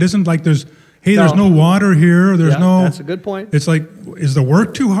complaint. It isn't like hey, there's no water here. There's no. That's a good point. It's like, is the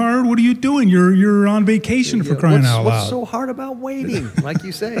work too hard? What are you doing? You're on vacation for crying out loud. What's so hard about waiting, like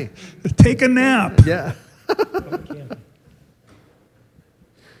you say? Take a nap. Yeah.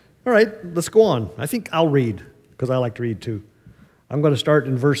 All right, let's go on. I think I'll read, because I like to read too. I'm going to start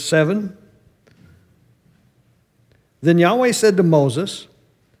in verse 7. Then Yahweh said to Moses,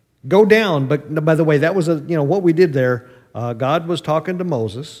 go down. But by the way, that was what we did there. God was talking to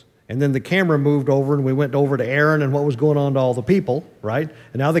Moses, and then the camera moved over, and we went over to Aaron and what was going on to all the people, right?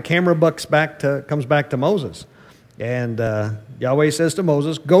 And now the camera comes back to Moses. And Yahweh says to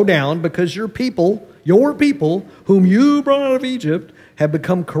Moses, go down, because your people, whom you brought out of Egypt, have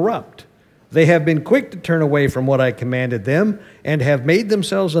become corrupt. They have been quick to turn away from what I commanded them, and have made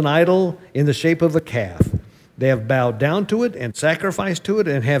themselves an idol in the shape of a calf. They have bowed down to it and sacrificed to it,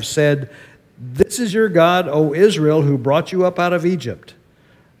 and have said, this is your God, O Israel, who brought you up out of Egypt.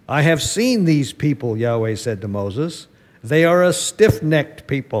 I have seen these people, Yahweh said to Moses. They are a stiff-necked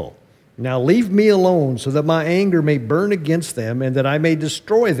people. Now leave me alone, so that my anger may burn against them, and that I may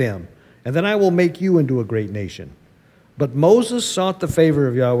destroy them, and then I will make you into a great nation. But Moses sought the favor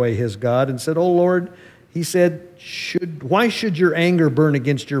of Yahweh his God, and said, O Lord, he said, why should your anger burn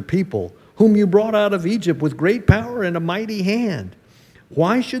against your people, whom you brought out of Egypt with great power and a mighty hand?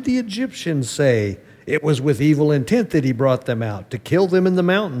 Why should the Egyptians say, it was with evil intent that he brought them out, to kill them in the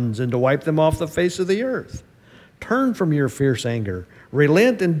mountains and to wipe them off the face of the earth? Turn from your fierce anger,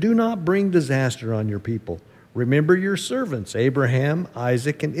 relent, and do not bring disaster on your people. Remember your servants, Abraham,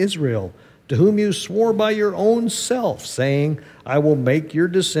 Isaac, and Israel, to whom you swore by your own self, saying, I will make your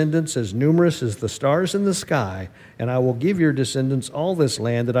descendants as numerous as the stars in the sky, and I will give your descendants all this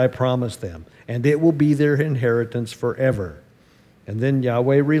land that I promised them, and it will be their inheritance forever. And then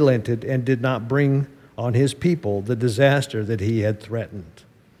Yahweh relented and did not bring on his people the disaster that he had threatened.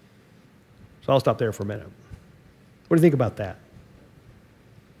 So I'll stop there for a minute. What do you think about that?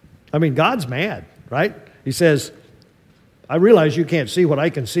 I mean, God's mad, right? He says, I realize you can't see what I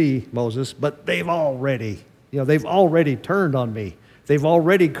can see, Moses, but they've already turned on me. They've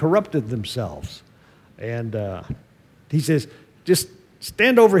already corrupted themselves. And he says, just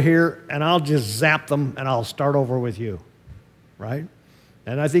stand over here and I'll just zap them and I'll start over with you, right?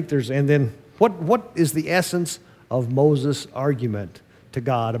 And I think and then what is the essence of Moses' argument to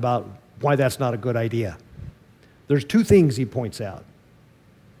God about why that's not a good idea? There's two things he points out.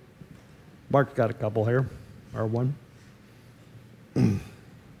 Mark's got a couple here, or one.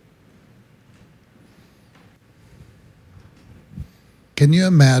 Can you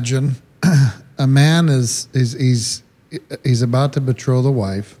imagine a man he's about to betroth a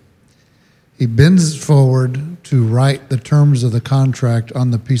wife. He bends forward to write the terms of the contract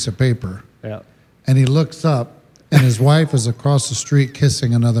on the piece of paper. Yeah. And he looks up, and his wife is across the street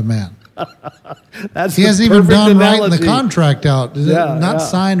kissing another man. He hasn't even done writing the contract out, not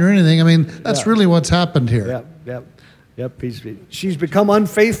signed or anything. I mean, that's really what's happened here. Yep. She's become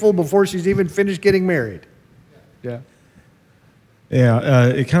unfaithful before she's even finished getting married. Yeah. Yeah,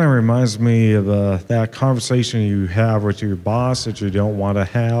 it kind of reminds me of that conversation you have with your boss that you don't want to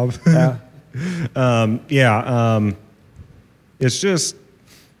have. Yeah. It's just,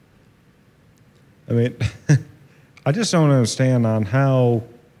 I mean, I just don't understand on how,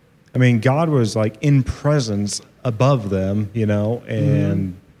 I mean, God was like in presence above them, you know,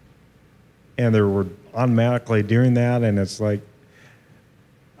 and they were automatically doing that, and it's like,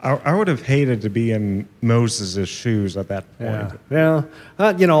 I would have hated to be in Moses' shoes at that point. Yeah.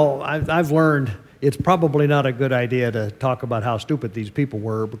 You know, I've learned it's probably not a good idea to talk about how stupid these people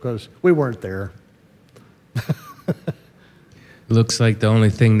were because we weren't there. Looks like the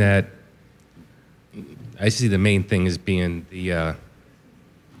only thing that I see, the main thing is being the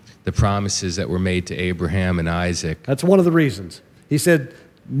promises that were made to Abraham and Isaac. That's one of the reasons. He said,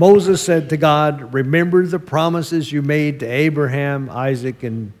 Moses said to God, remember the promises you made to Abraham, Isaac,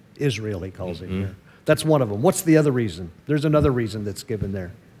 and Israel, he calls it here. That's one of them. What's the other reason? There's another reason that's given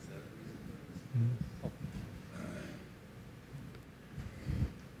there.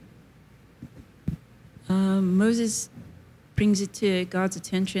 Moses brings it to God's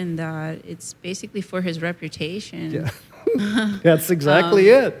attention that it's basically for his reputation. Yeah. That's exactly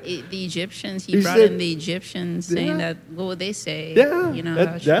it. The Egyptians, he brought in the Egyptians saying that, what would they say? Yeah, you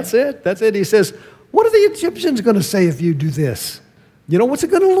know, that's it. That's it. He says, what are the Egyptians going to say if you do this? You know, what's it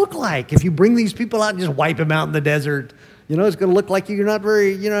going to look like if you bring these people out and just wipe them out in the desert? You know, it's going to look like you're not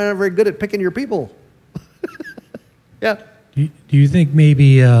very good at picking your people. Yeah. Do you think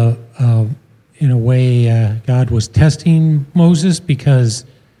maybe, in a way, God was testing Moses because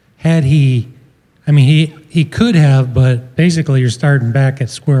had he I mean, he could have, but basically you're starting back at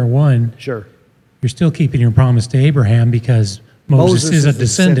square one. Sure. You're still keeping your promise to Abraham because Moses is a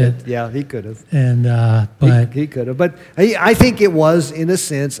descendant. Yeah, he could have. And but he could have. But I think it was, in a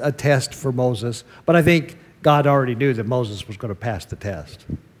sense, a test for Moses. But I think God already knew that Moses was going to pass the test.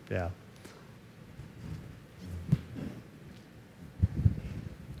 Yeah.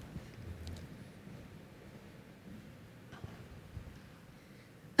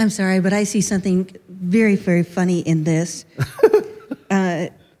 I'm sorry, but I see something very, very funny in this.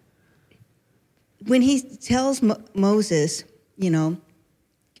 When he tells Moses, get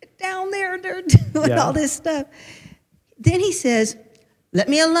down there, they're doing all this stuff. Then he says, let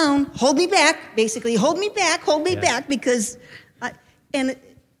me alone, hold me back, basically, hold me back, because, and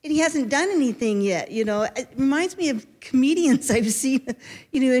he hasn't done anything yet, It reminds me of comedians I've seen,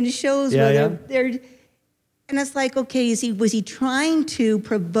 in shows where they're and it's like, okay, was he trying to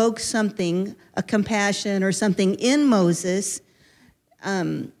provoke something, a compassion or something in Moses,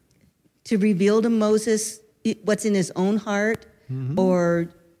 to reveal to Moses what's in his own heart, or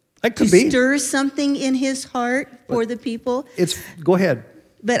to stir something in his heart for the people? Go ahead.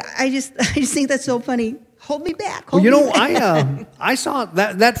 But I just think that's so funny. Hold me back. I saw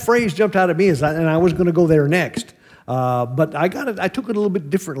that phrase jumped out at me, and I was going to go there next, but I took it a little bit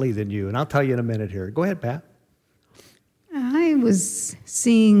differently than you, and I'll tell you in a minute here. Go ahead, Pat. I was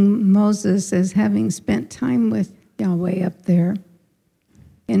seeing Moses as having spent time with Yahweh up there,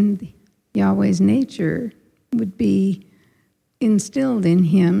 and Yahweh's nature would be instilled in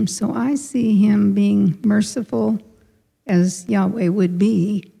him. So I see him being merciful as Yahweh would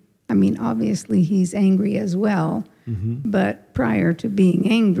be. I mean, obviously he's angry as well, but prior to being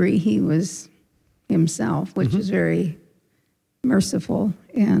angry, he was himself, which is very merciful.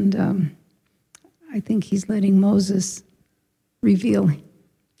 And I think he's letting Moses reveal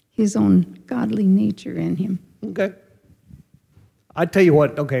his own godly nature in him. Okay. I tell you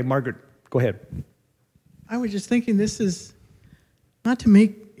what. Okay, Margaret, go ahead. I was just thinking this is not to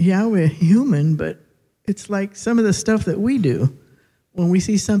make Yahweh human, but it's like some of the stuff that we do when we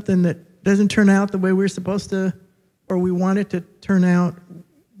see something that doesn't turn out the way we're supposed to, or we want it to turn out.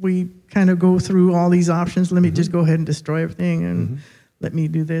 We kind of go through all these options. Let me just go ahead and destroy everything, and let me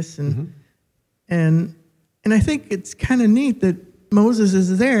do this, and I think it's kind of neat that Moses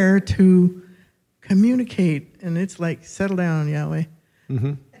is there to communicate, and it's like, settle down, Yahweh.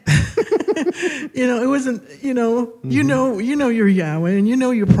 It wasn't, you know you're Yahweh, and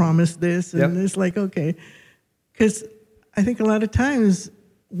you promised this, and it's like, okay. Because I think a lot of times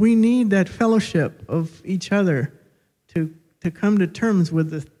we need that fellowship of each other to come to terms with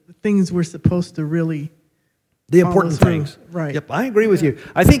the things we're supposed to really the important things. Right. Yep, I agree with you.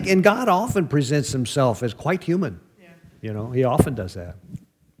 I think, and God often presents himself as quite human. Yeah. He often does that.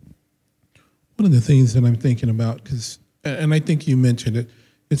 One of the things that I'm thinking about, and I think you mentioned it,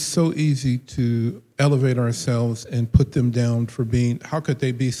 it's so easy to elevate ourselves and put them down for how could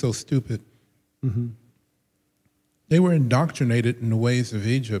they be so stupid? They were indoctrinated in the ways of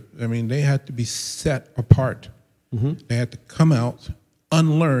Egypt. I mean, they had to be set apart. They had to come out,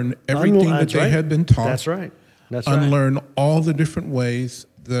 unlearn everything that they had been taught. That's right. Unlearn all the different ways,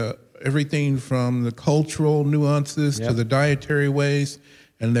 everything from the cultural nuances to the dietary ways,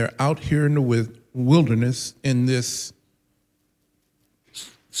 and they're out here in the wilderness in this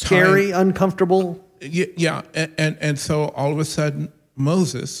scary, uncomfortable. Yeah, and so all of a sudden,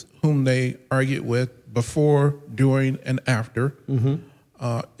 Moses, whom they argued with before, during, and after,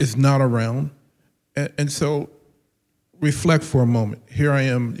 is not around, and so. Reflect for a moment. Here I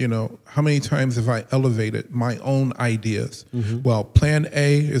am, how many times have I elevated my own ideas? Well, plan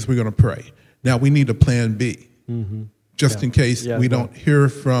A is we're going to pray. Now we need a plan B, just in case we don't hear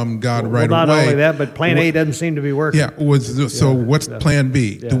from God right away. Not only that, but plan A doesn't seem to be working. What's plan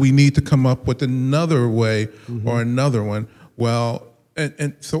B? Do we need to come up with another way or another one? Well,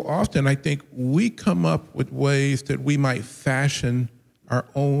 and so often I think we come up with ways that we might fashion our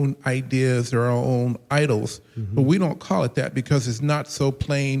own ideas or our own idols, but we don't call it that because it's not so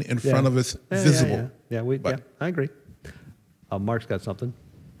plain in front of us, visible. I agree. Mark's got something.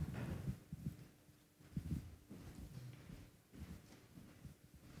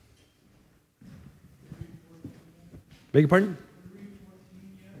 Beg your pardon?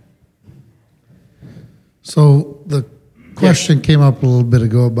 So the question came up a little bit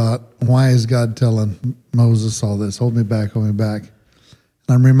ago about why is God telling Moses all this? Hold me back, hold me back.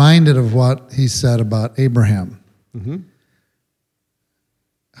 I'm reminded of what he said about Abraham.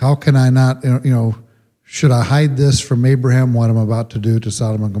 How can I not, should I hide this from Abraham, what I'm about to do to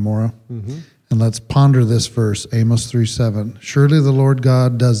Sodom and Gomorrah? And let's ponder this verse, Amos 3:7. Surely the Lord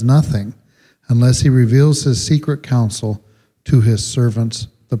God does nothing unless he reveals his secret counsel to his servants,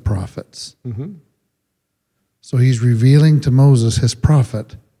 the prophets. Mm-hmm. So he's revealing to Moses, his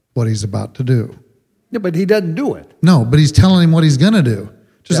prophet, what he's about to do. Yeah, but he doesn't do it. No, but he's telling him what he's going to do.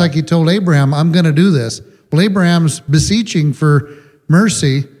 Just like he told Abraham, I'm going to do this. Well, Abraham's beseeching for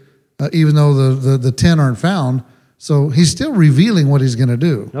mercy, even though the 10 aren't found. So he's still revealing what he's going to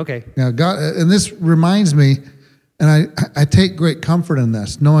do. Okay. Now, God, and this reminds me, and I take great comfort in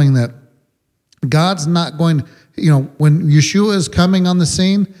this, knowing that God's not going, when Yeshua is coming on the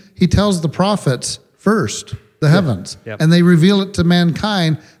scene, he tells the prophets first, the heavens, and they reveal it to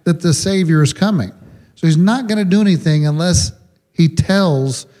mankind that the Savior is coming. So he's not going to do anything unless he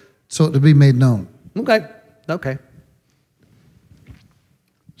tells so it to be made known. Okay.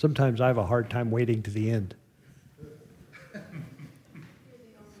 Sometimes I have a hard time waiting to the end.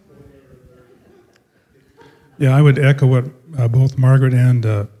 Yeah, I would echo what both Margaret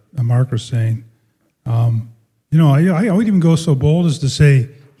and Mark are saying. I would even go so bold as to say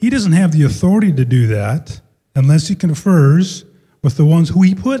he doesn't have the authority to do that unless he confers with the ones who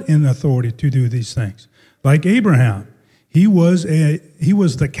he put in authority to do these things. Like Abraham, he was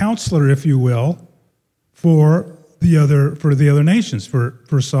the counselor, if you will, for the other nations,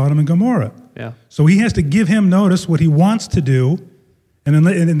 for Sodom and Gomorrah. Yeah. So he has to give him notice what he wants to do, and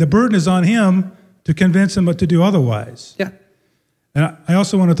the burden is on him to convince him to do otherwise. Yeah. And I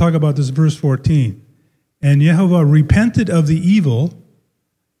also want to talk about this verse 14. And Yehovah repented of the evil.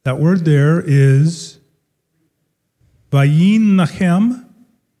 That word there is vayinachem.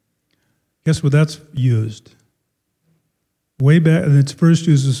 Guess what that's used? Way back, and it's first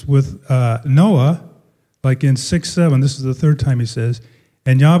used with Noah, like in 6:7. This is the third time he says,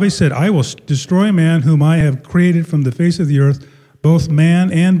 and Yahweh said, I will destroy man whom I have created from the face of the earth, both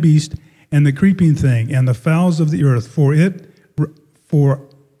man and beast, and the creeping thing, and the fowls of the earth, for it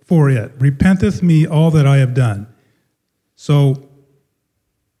repenteth me all that I have done. So,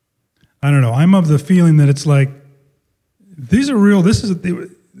 I don't know. I'm of the feeling that it's like, these are real.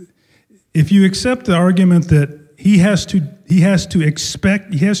 If you accept the argument that he has to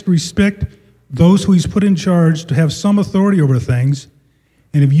respect those who he's put in charge to have some authority over things,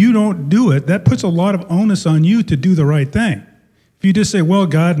 and if you don't do it, that puts a lot of onus on you to do the right thing. If you just say, well,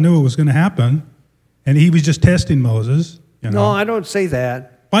 God knew it was going to happen, and he was just testing Moses. No, I don't say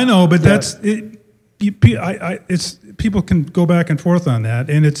that. I know, but that's it. It's people can go back and forth on that,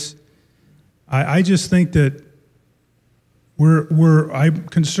 and I just think that I'm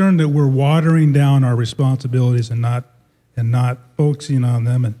concerned that we're watering down our responsibilities and not focusing on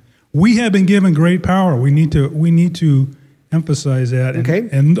them. And we have been given great power. We need to emphasize that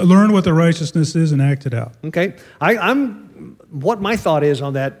and learn what the righteousness is and act it out. Okay, what my thought is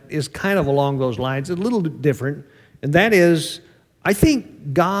on that is kind of along those lines, a little different, and that is, I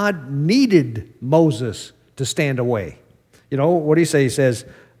think God needed Moses to stand away. What do you say? He says,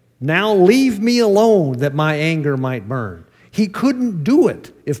 now leave me alone that my anger might burn. He couldn't do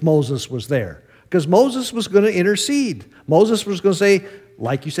it if Moses was there, because Moses was going to intercede. Moses was going to say,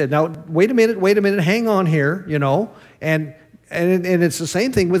 like you said, now wait a minute, hang on here, and it's the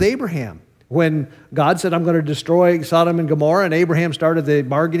same thing with Abraham. When God said, I'm going to destroy Sodom and Gomorrah, and Abraham started the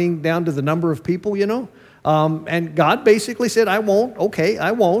bargaining down to the number of people, and God basically said, I won't. Okay,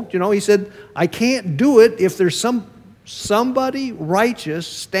 I won't. He said, I can't do it if there's somebody righteous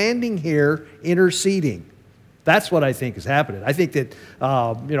standing here interceding. That's what I think is happening. I think that,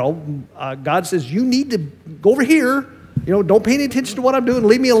 God says, you need to go over here. Don't pay any attention to what I'm doing.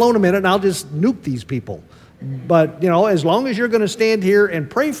 Leave me alone a minute, and I'll just nuke these people. But, as long as you're going to stand here and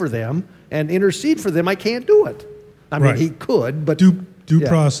pray for them and intercede for them, I can't do it. I mean, he could, but... Due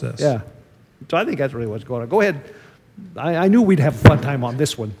process. Yeah. So I think that's really what's going on. Go ahead. I knew we'd have a fun time on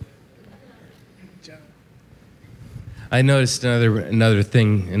this one. I noticed another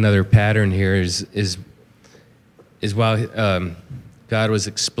thing, another pattern here is while God was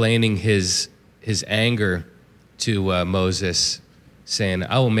explaining his anger to Moses, saying,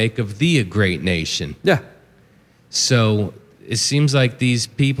 I will make of thee a great nation. Yeah. So it seems like these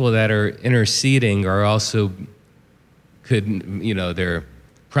people that are interceding are also they're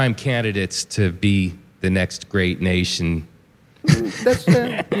prime candidates to be the next great nation. That's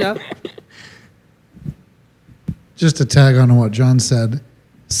yeah. Just to tag on to what John said,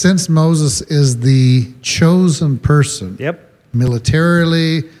 since Moses is the chosen person,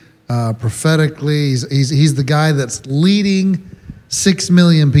 militarily, prophetically, he's the guy that's leading 6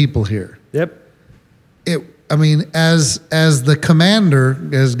 million people here. Yep. As the commander,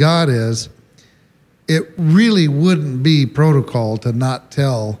 as God is, it really wouldn't be protocol to not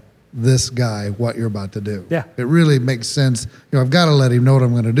tell this guy what you're about to do. Yeah. It really makes sense. I've got to let him know what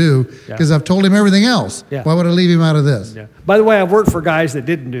I'm going to do because I've told him everything else. Yeah. Why would I leave him out of this? Yeah. By the way, I've worked for guys that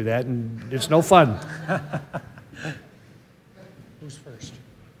didn't do that, and it's no fun. Who's first?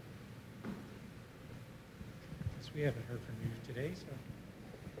 We haven't heard from you today,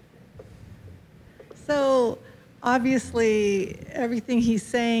 So obviously, everything he's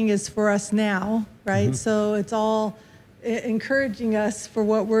saying is for us now, right? Mm-hmm. So it's all encouraging us for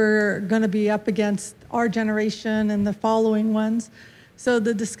what we're going to be up against our generation and the following ones. So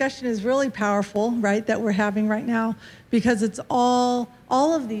the discussion is really powerful, right, that we're having right now, because it's all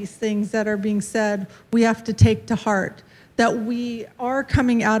of these things that are being said, we have to take to heart, that we are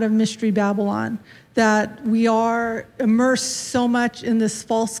coming out of Mystery Babylon, that we are immersed so much in this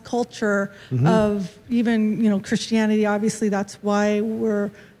false culture of even, Christianity. Obviously, that's why we're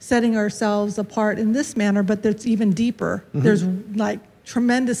setting ourselves apart in this manner, but it's even deeper. There's like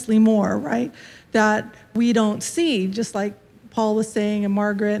tremendously more, right, that we don't see, just like Paul was saying and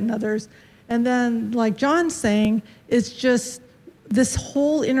Margaret and others. And then, like John's saying, it's just this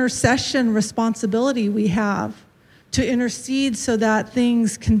whole intercession responsibility we have to intercede so that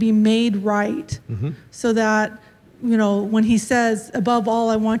things can be made right, so that, when he says, above all,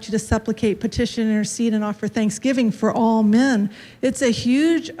 I want you to supplicate, petition, intercede, and offer thanksgiving for all men. It's a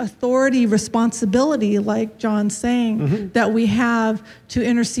huge authority responsibility, like John's saying, that we have to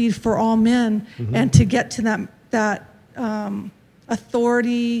intercede for all men and to get to that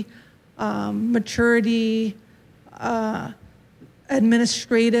authority, maturity,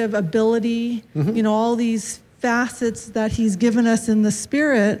 administrative ability, all these facets that he's given us in the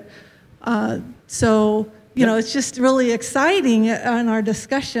Spirit. It's just really exciting in our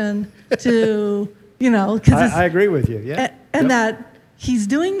discussion to, because I agree with you, yeah. And that he's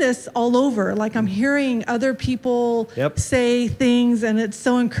doing this all over. Like I'm hearing other people say things, and it's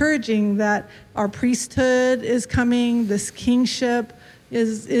so encouraging that our priesthood is coming, this kingship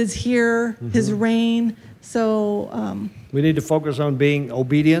is here, his reign. So we need to focus on being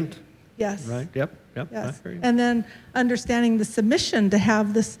obedient. Yes. Right? Yep. Yes. And then understanding the submission to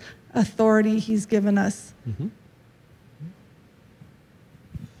have this authority he's given us.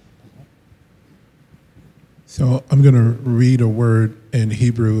 So I'm going to read a word in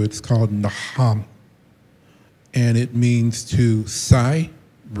Hebrew. It's called naham. And it means to sigh,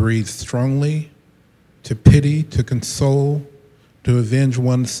 breathe strongly, to pity, to console, to avenge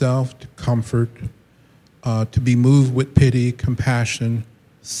oneself, to comfort, to be moved with pity, compassion,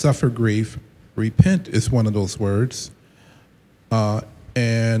 suffer grief. Repent is one of those words.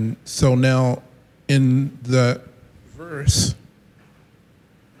 And so now in the verse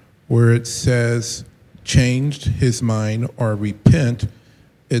where it says changed his mind or repent,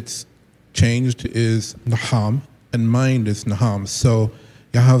 it's changed is naham and mind is naham. So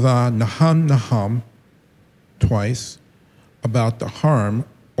Yahweh naham twice about the harm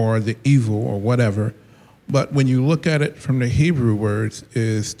or the evil or whatever. But when you look at it from the Hebrew words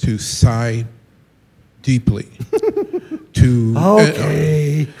is to sigh deeply.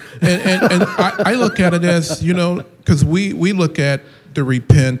 And I look at it as, because we look at the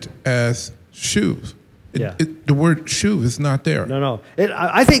repent as shoes. The word shoe is not there. No.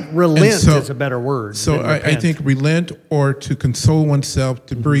 I think relent is a better word. So I think relent or to console oneself,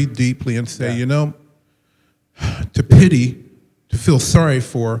 to breathe deeply and say, to pity, to feel sorry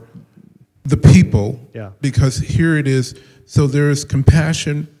for the people. Because here it is. So there is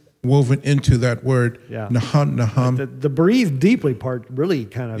compassion woven into that word, naham. The breathe deeply part really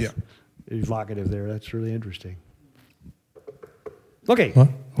kind of evocative there. That's really interesting. Okay.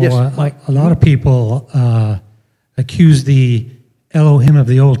 Yes. A lot of people accuse the Elohim of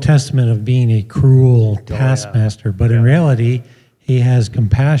the Old Testament of being a cruel taskmaster, but in reality, he has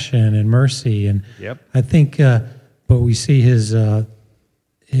compassion and mercy. And I think, but we see his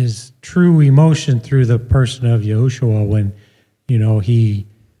true emotion through the person of Yahushua when,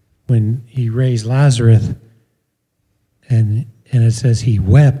 when he raised Lazarus, and it says he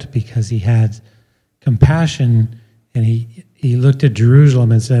wept because he had compassion, and he looked at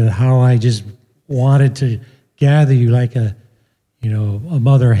Jerusalem and said, how I just wanted to gather you like a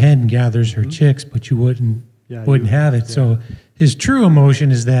mother hen gathers her chicks, but you wouldn't have it. So his true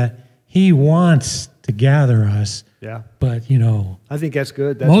emotion is that he wants to gather us. But I think that's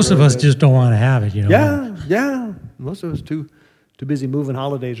good. Most of us just don't want to have it. Yeah. Most of us too busy moving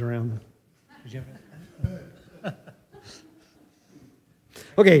holidays around.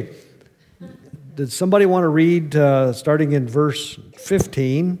 Okay. Did somebody want to read starting in verse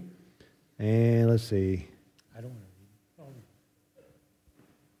 15? And let's see. I don't want to read.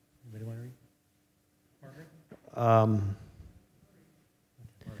 Anybody want to read? Margaret?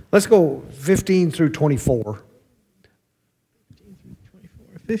 Let's go 15 through 24.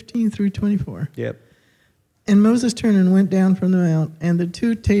 15 through 24. Yep. And Moses turned and went down from the mount, and the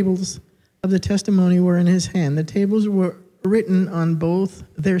 2 tables of the testimony were in his hand. The tables were written on both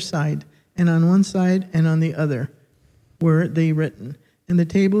their side, and on one side and on the other were they written. And the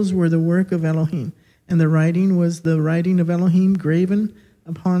tables were the work of Elohim, and the writing was the writing of Elohim graven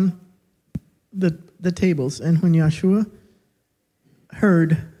upon the tables. And when Joshua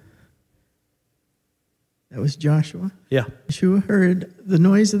heard, that was Joshua. Yeah. Joshua heard the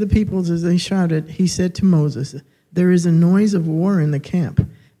noise of the peoples as they shouted. He said to Moses, "There is a noise of war in the camp."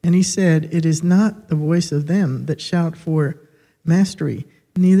 And he said, "It is not the voice of them that shout for mastery,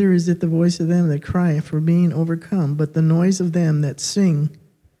 neither is it the voice of them that cry for being overcome, but the noise of them that sing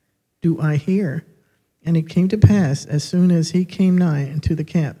do I hear." And it came to pass, as soon as he came nigh unto the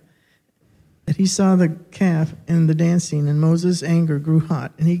camp, that he saw the calf and the dancing, and Moses' anger grew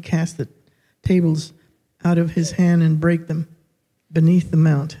hot, and he cast the tables out of his hand and brake them beneath the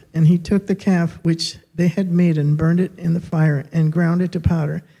mount. And he took the calf which they had made and burned it in the fire and ground it to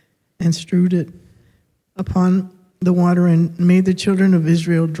powder and strewed it upon the water and made the children of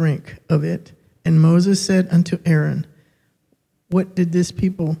Israel drink of it. And Moses said unto Aaron, "What did this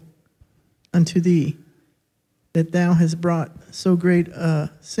people unto thee, that thou hast brought so great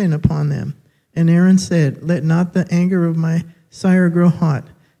a sin upon them?" And Aaron said, "Let not the anger of my sire grow hot.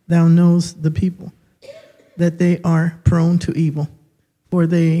 Thou knowest the people, that they are prone to evil. For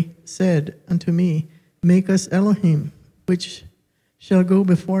they said unto me, Make us Elohim, which shall go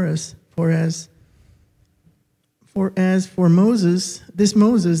before us. For Moses, this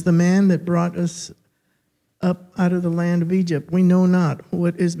Moses, the man that brought us up out of the land of Egypt, we know not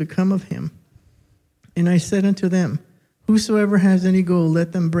what is become of him. And I said unto them, Whosoever has any gold,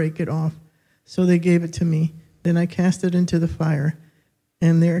 let them break it off. So they gave it to me. Then I cast it into the fire,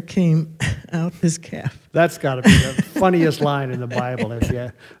 and there came out his calf. That's got to be the funniest line in the Bible. If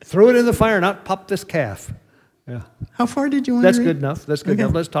you threw it in the fire and out popped this calf. Yeah. How far did you want That's to read? good enough. That's good Okay.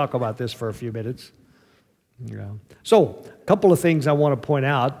 enough. Let's talk about this for a few minutes. Yeah. So, a couple of things I want to point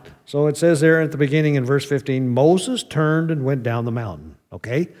out. So it says there at the beginning in verse 15, Moses turned and went down the mountain.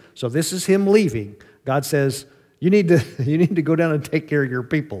 Okay? So this is him leaving. God says, you need to go down and take care of your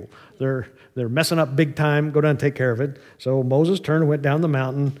people. They're messing up big time. Go down and take care of it. So Moses turned and went down the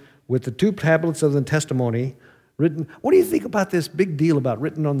mountain with the 2 tablets of the testimony written. What do you think about this big deal about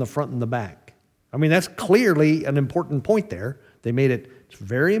written on the front and the back? I mean, that's clearly an important point there. They made it, it's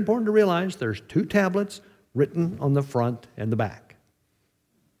very important to realize there's 2 tablets written on the front and the back.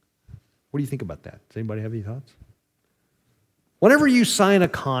 What do you think about that? Does anybody have any thoughts? Whenever you sign a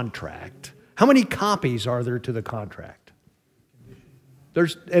contract, how many copies are there to the contract?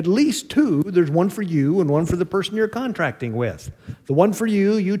 There's at least 2. There's one for you and one for the person you're contracting with. The one for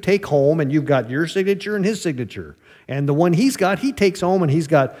you, you take home and you've got your signature and his signature. And the one he's got, he takes home and he's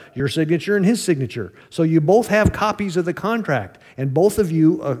got your signature and his signature. So you both have copies of the contract. And both of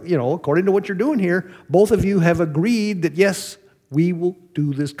you, according to what you're doing here, both of you have agreed that, yes, we will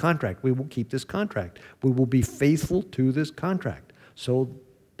do this contract. We will keep this contract. We will be faithful to this contract. So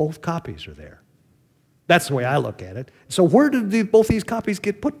both copies are there. That's the way I look at it. So where did both these copies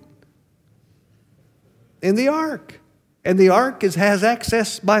get put? In the ark. And the ark has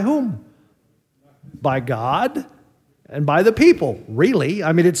access by whom? By God and by the people, really.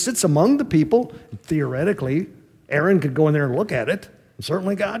 I mean, it sits among the people. Theoretically, Aaron could go in there and look at it.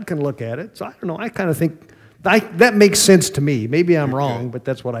 Certainly God can look at it. So I don't know. I kind of think that makes sense to me. Maybe I'm wrong, but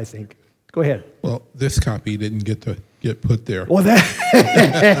that's what I think. Go ahead. Well, this copy didn't get put there. Well,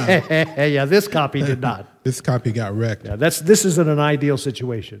 yeah, this copy did not. This copy got wrecked. Yeah, this isn't an ideal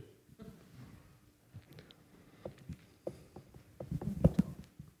situation.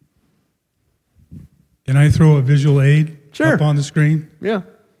 Can I throw a visual aid up on the screen? Yeah.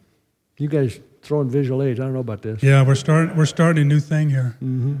 You guys throwing visual aids. I don't know about this. Yeah, we're starting a new thing here.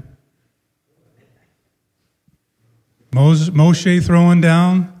 Mm-hmm. Moshe throwing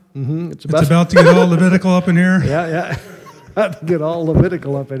down. Mm-hmm. It's about to get all Levitical up in here. Yeah. About to get all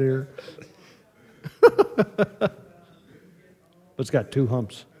Levitical up in here. It's got 2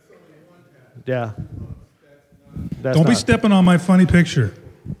 humps. Yeah. Don't be stepping on my funny picture.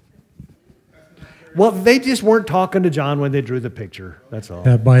 Well, they just weren't talking to John when they drew the picture. That's all.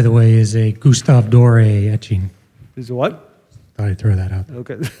 That, by the way, is a Gustave Doré etching. Is it what? Thought I'd throw that out there.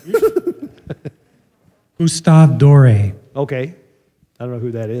 Okay. Gustave Doré. Okay. I don't know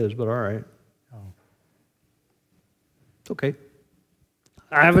who that is, but all right. It's okay.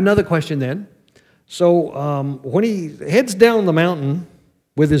 I have another question then. So when he heads down the mountain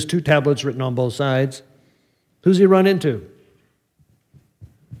with his 2 tablets written on both sides, who's he run into?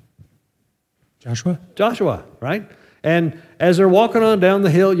 Joshua, right? And as they're walking on down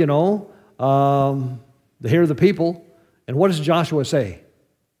the hill, you know, they hear the people. And what does Joshua say?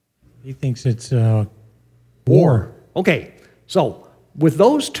 He thinks it's war. Okay, so with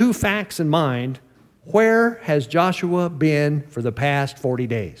those two facts in mind, where has Joshua been for the past 40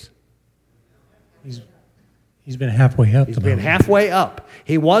 days? He's been halfway up. He's been halfway up.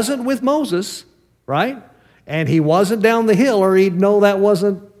 He wasn't with Moses, right? And he wasn't down the hill, or he'd know that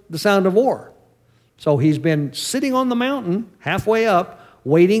wasn't the sound of war. So he's been sitting on the mountain, halfway up,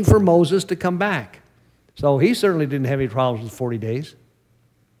 waiting for Moses to come back. So he certainly didn't have any problems with 40 days.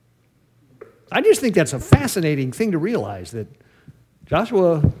 I just think that's a fascinating thing to realize, that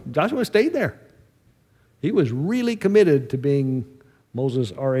Joshua stayed there. He was really committed to being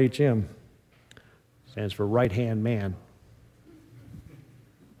Moses' RHM. Stands for right-hand man.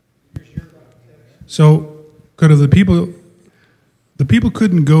 So, could have the people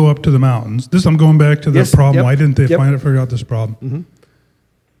couldn't go up to the mountains. I'm going back to the problem. Yep, why didn't they figure out this problem? Mm-hmm.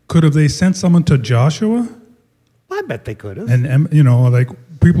 Could have they sent someone to Joshua? I bet they could have. And you know, like,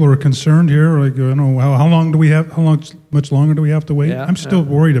 people are concerned here. Like, you know, how much longer do we have to wait? Yeah, I'm still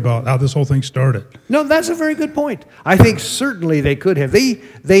worried about how this whole thing started. No, that's a very good point. I think certainly they could have.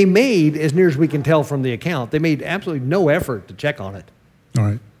 They made, as near as we can tell from the account, they made absolutely no effort to check on it. All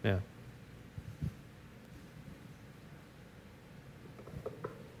right. Yeah.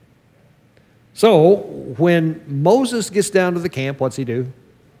 So when Moses gets down to the camp, what's he do?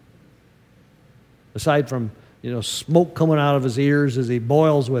 Aside from, you know, smoke coming out of his ears as he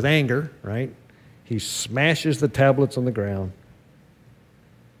boils with anger, right? He smashes the tablets on the ground.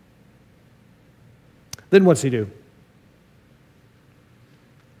 Then what's he do?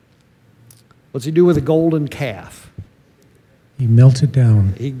 What's he do with a golden calf? He melts it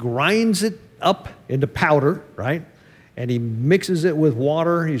down. He grinds it up into powder, right? And he mixes it with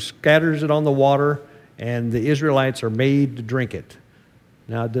water. He scatters it on the water, and the Israelites are made to drink it.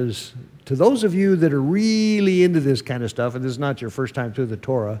 Now, to those of you that are really into this kind of stuff, and this is not your first time through the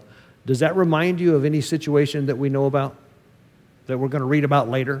Torah, does that remind you of any situation that we know about, that we're going to read about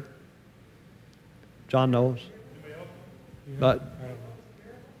later? John knows. But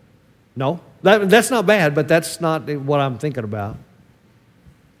no, that's not bad, but that's not what I'm thinking about.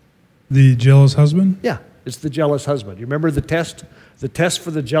 The jealous husband? Yeah, it's the jealous husband. You remember the test? The test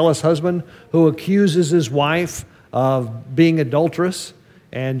for the jealous husband who accuses his wife of being adulterous,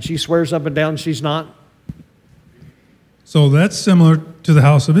 and she swears up and down she's not. So that's similar to the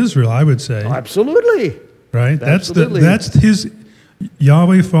house of Israel, I would say. Oh, absolutely. Right? Absolutely. That's his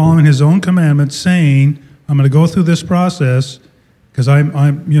Yahweh following his own commandments, saying, I'm going to go through this process because I'm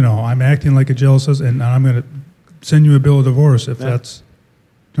acting like a jealous husband, and I'm going to send you a bill of divorce if that's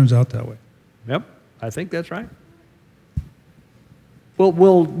turns out that way. Yep, I think that's right.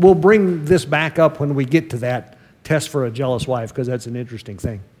 We'll bring this back up when we get to that test for a jealous wife, because that's an interesting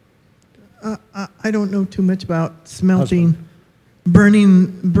thing. I don't know too much about smelting,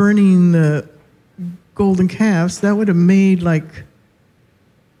 burning the golden calves. That would have made like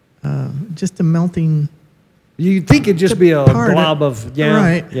just a melting. You'd think it'd just be a glob of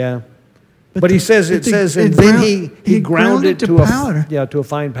right. Yeah. But he says and then he ground it to powder. To a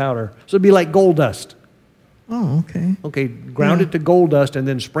fine powder. So it'd be like gold dust. Oh, okay. Okay, ground it to gold dust and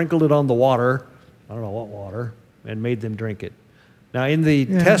then sprinkled it on the water. I don't know what water, and made them drink it. Now, in the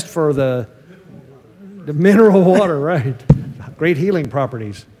test for the mineral water, right? Great healing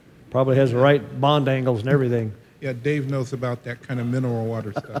properties. Probably has the right bond angles and everything. Yeah, Dave knows about that kind of mineral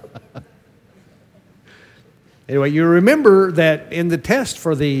water stuff. Anyway, you remember that in the test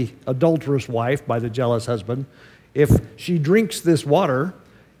for the adulterous wife by the jealous husband, if she drinks this water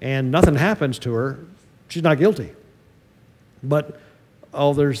and nothing happens to her, she's not guilty. But,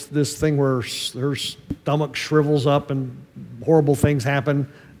 there's this thing where her stomach shrivels up and horrible things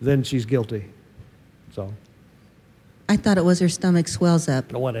happen, then she's guilty. So. I thought it was her stomach swells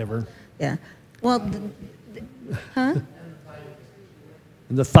up. Whatever. Yeah. Well, huh?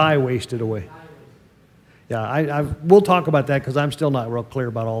 And the thigh wasted away. Yeah, we'll talk about that because I'm still not real clear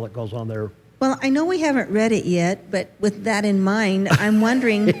about all that goes on there. Well, I know we haven't read it yet, but with that in mind, I'm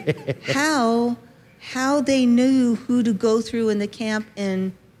wondering how they knew who to go through in the camp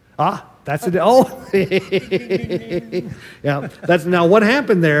and... That's it. Oh, yeah. That's now what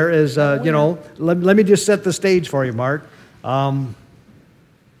happened there is, let me just set the stage for you, Mark.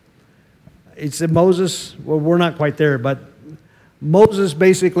 It's that Moses, well, we're not quite there, but Moses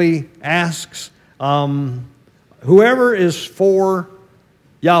basically asks, whoever is for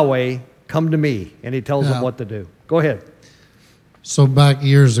Yahweh, come to me. And he tells them what to do. Go ahead. So back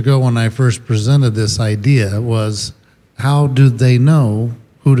years ago when I first presented this idea was, how do they know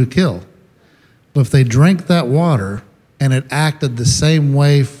who to kill? If they drank that water and it acted the same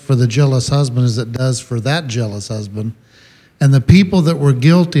way for the jealous husband as it does for that jealous husband, and the people that were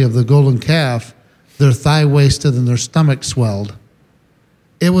guilty of the golden calf, their thigh wasted and their stomach swelled,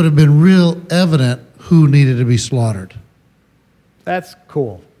 it would have been real evident who needed to be slaughtered. That's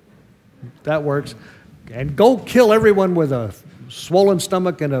cool. That works. And go kill everyone with a swollen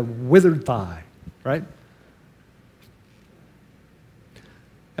stomach and a withered thigh, right?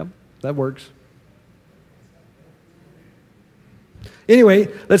 Yep, that works. Anyway,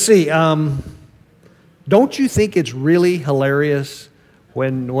 let's see. Don't you think it's really hilarious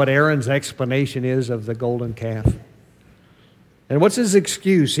when what Aaron's explanation is of the golden calf? And what's his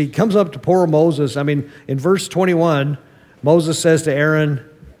excuse? He comes up to poor Moses. I mean, in verse 21, Moses says to Aaron,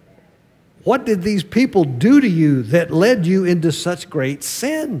 "What did these people do to you that led you into such great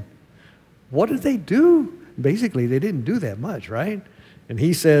sin?" What did they do? Basically, they didn't do that much, right? And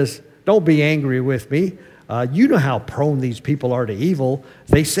he says, "Don't be angry with me. You know how prone these people are to evil.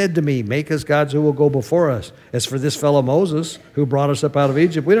 They said to me, 'Make us gods who will go before us.' As for this fellow Moses, who brought us up out of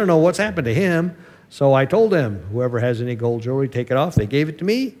Egypt, we don't know what's happened to him. So I told them, 'Whoever has any gold jewelry, take it off.' They gave it to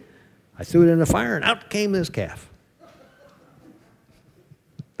me. I threw it in the fire, and out came this calf."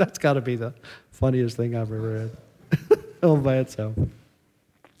 That's got to be the funniest thing I've ever read. All by itself.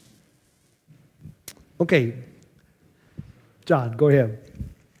 Okay. John, go ahead.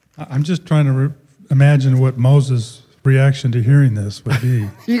 I'm just trying to imagine what Moses' reaction to hearing this would be.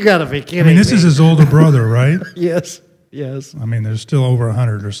 You got to be kidding I mean, this me. is his older brother, right? Yes, yes. I mean, there's still over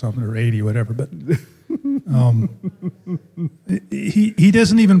 100 or something, or 80, whatever. But he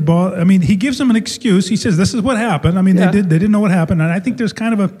doesn't even bother. I mean, he gives them an excuse. He says, "This is what happened." I mean, they didn't know what happened, and I think there's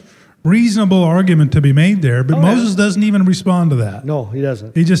kind of a reasonable argument to be made there. But Moses doesn't even respond to that. No, he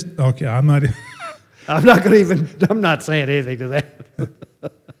doesn't. He just I'm not saying anything to that.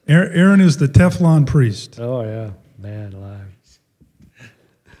 Aaron is the Teflon priest. Oh yeah, man alive.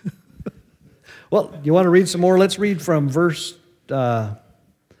 Well, you want to read some more? Let's read from verse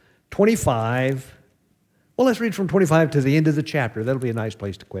 25. Well, let's read from 25 to the end of the chapter. That'll be a nice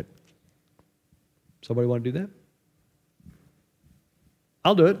place to quit. Somebody want to do that?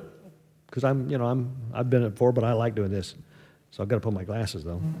 I'll do it because I've been it before, but I like doing this. So I've got to put my glasses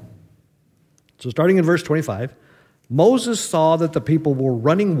though. So starting in verse 25, Moses saw that the people were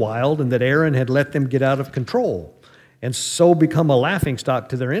running wild and that Aaron had let them get out of control and so become a laughingstock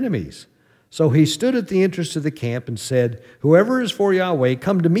to their enemies. So he stood at the entrance to the camp and said, "Whoever is for Yahweh,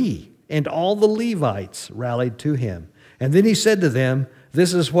 come to me." And all the Levites rallied to him. And then he said to them,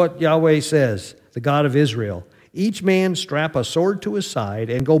 "This is what Yahweh says, the God of Israel. Each man strap a sword to his side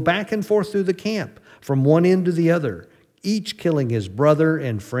and go back and forth through the camp from one end to the other, each killing his brother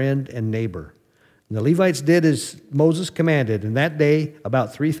and friend and neighbor." And the Levites did as Moses commanded, and that day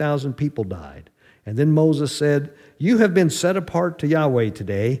about 3,000 people died. And then Moses said, "You have been set apart to Yahweh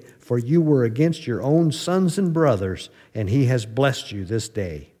today, for you were against your own sons and brothers, and he has blessed you this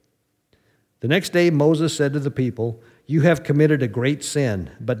day." The next day Moses said to the people, "You have committed a great sin,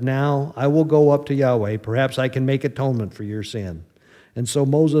 but now I will go up to Yahweh. Perhaps I can make atonement for your sin." And so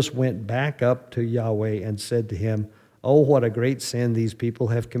Moses went back up to Yahweh and said to him, "Oh, what a great sin these people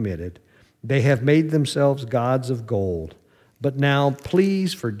have committed. They have made themselves gods of gold. But now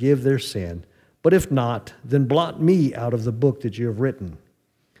please forgive their sin. But if not, then blot me out of the book that you have written."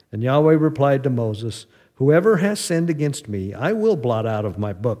 And Yahweh replied to Moses, "Whoever has sinned against me, I will blot out of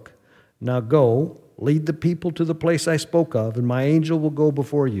my book. Now go, lead the people to the place I spoke of, and my angel will go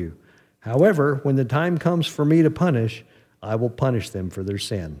before you. However, when the time comes for me to punish, I will punish them for their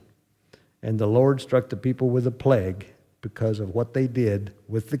sin." And the Lord struck the people with a plague because of what they did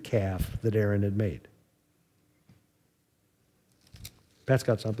with the calf that Aaron had made. Pat's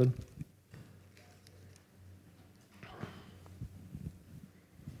got something.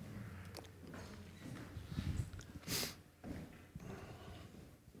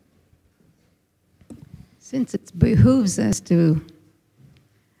 Since it behooves us to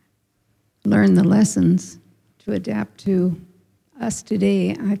learn the lessons to adapt to us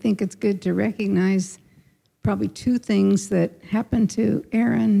today, I think it's good to recognize probably two things that happened to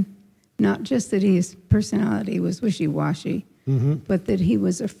Aaron. Not just that his personality was wishy-washy, but that he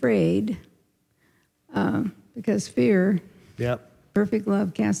was afraid, because fear, perfect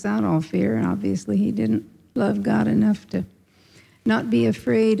love casts out all fear, and obviously he didn't love God enough to not be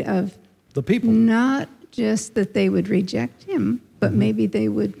afraid of the people. Not just that they would reject him, but maybe they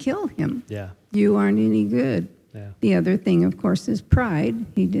would kill him. Yeah. You aren't any good. Yeah. The other thing, of course, is pride.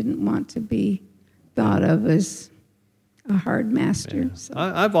 He didn't want to be thought of as a hard master. Yeah. So,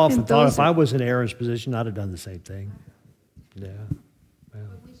 I've often thought if I was in Aaron's position, I'd have done the same thing. Yeah.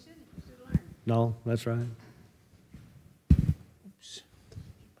 No, that's right.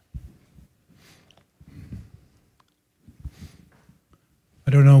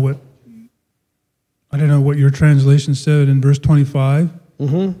 I don't know what your translation said in verse 25.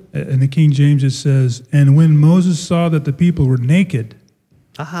 Mm-hmm. In the King James it says, "And when Moses saw that the people were naked,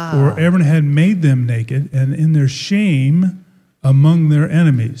 for Aaron had made them naked, and in their shame among their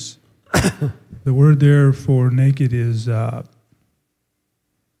enemies." The word there for naked is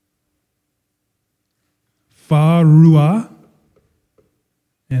faruah,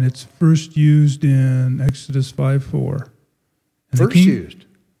 and it's first used in Exodus 5:4. First used?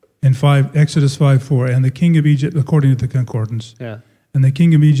 In Exodus 5:4. "And the king of Egypt," according to the concordance, yeah. "And the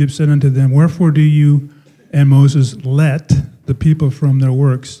king of Egypt said unto them, Wherefore do you and Moses let the people from their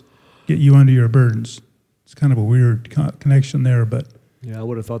works get you under your burdens?" It's kind of a weird connection there, but Yeah, I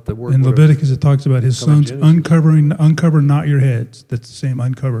would have thought the word. in Leviticus it talks about his sons uncover not your heads. That's the same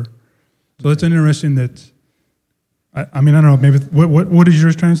uncover. So it's interesting that. I mean, I don't know. Maybe what does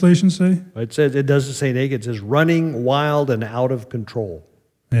your translation say? It doesn't say naked. It says running wild and out of control.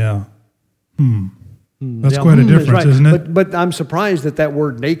 Yeah. That's Yeah, quite a difference, right. isn't it? But I'm surprised that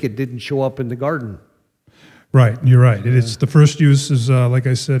word naked didn't show up in the garden. Right, you're right. It's the first use is like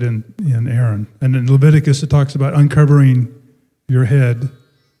I said in Aaron, and in Leviticus it talks about uncovering your head.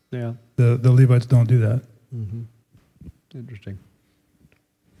 Yeah. The Levites don't do that. Mm-hmm. Interesting.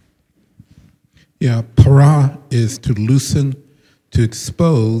 Yeah, para is to loosen, to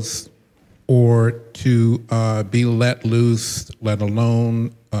expose, or to be let loose, let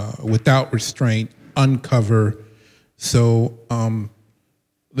alone, without restraint, uncover. So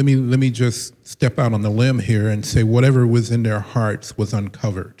let me just step out on the limb here and say whatever was in their hearts was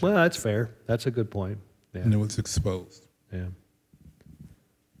uncovered. Well, that's fair. That's a good point. Yeah. And it was exposed. Yeah.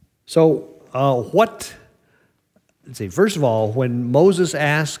 So let's see, first of all, when Moses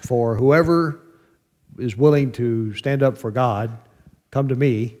asked for whoever is willing to stand up for God, come to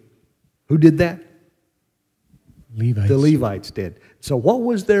me, who did that? Levites. The Levites did. So what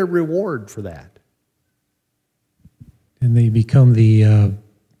was their reward for that? And they become the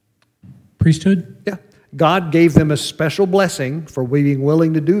priesthood? Yeah. God gave them a special blessing for being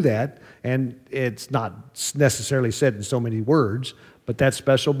willing to do that, and it's not necessarily said in so many words, but that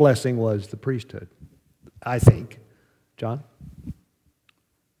special blessing was the priesthood, I think. John?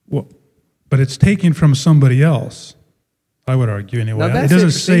 Well, but it's taken from somebody else, I would argue anyway. Now, It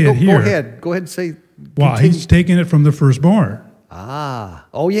doesn't say it here. Go ahead. Go ahead and say. Well, he's taking it from the firstborn. Ah.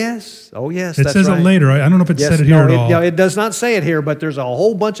 Oh, yes. Oh, yes. It that's says right. it later. I don't know if it said it here at all. No, it does not say it here, but there's a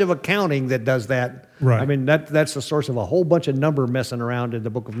whole bunch of accounting that does that. Right. I mean, that's the source of a whole bunch of number messing around in the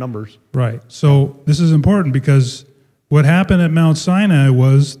book of Numbers. Right. So this is important because what happened at Mount Sinai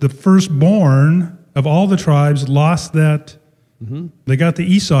was the firstborn of all the tribes lost that. Mm-hmm. They got the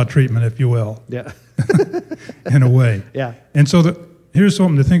Esau treatment, if you will. Yeah. In a way. Yeah. And so here's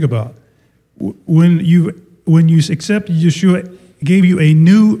something to think about. When you accepted Yeshua, gave you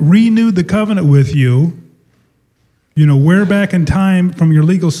renewed the covenant with you, where back in time from your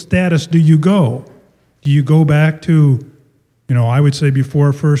legal status do you go? Do you go back to, I would say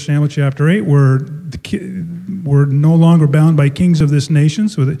before 1 Samuel chapter 8, where we're no longer bound by kings of this nation,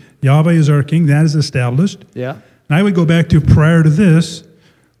 so that Yahweh is our king, that is established. Yeah. And I would go back to prior to this,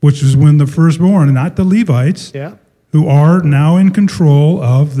 which was when the firstborn, not the Levites, Yeah. who are now in control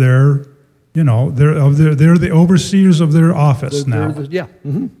of their, they're the overseers of their office now. Yeah.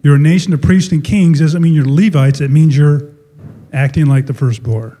 Mm-hmm. You're a nation of priests and kings. Doesn't mean you're Levites. It means you're acting like the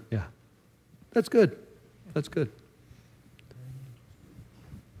firstborn. Yeah. That's good. That's good.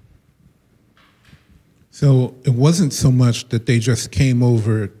 So it wasn't so much that they just came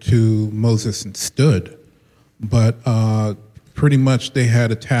over to Moses and stood, but pretty much they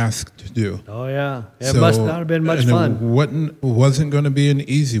had a task to do. Oh, yeah. It must not have been much fun. It wasn't going to be an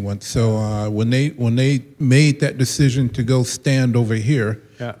easy one. So when they made that decision to go stand over here,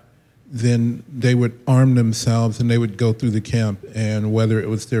 yeah, then they would arm themselves and they would go through the camp. And whether it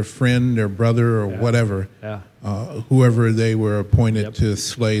was their friend, their brother, or whatever, whoever they were appointed to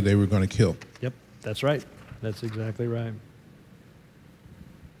slay, they were going to kill. Yep, that's right. That's exactly right.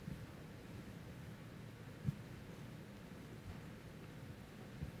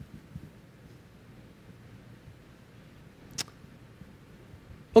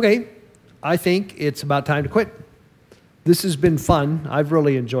 Okay, I think it's about time to quit. This has been fun. I've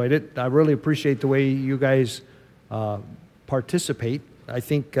really enjoyed it. I really appreciate the way you guys participate. I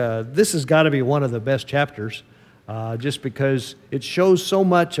think this has got to be one of the best chapters, just because it shows so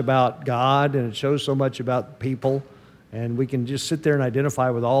much about God and it shows so much about people, and we can just sit there and identify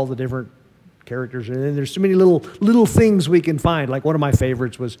with all the different characters. And then there's so many little things we can find. Like one of my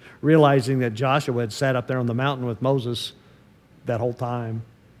favorites was realizing that Joshua had sat up there on the mountain with Moses that whole time.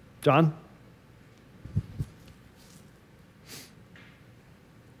 John?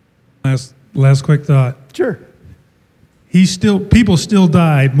 Last quick thought. Sure. People still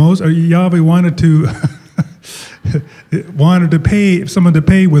died. Yahweh wanted to pay someone to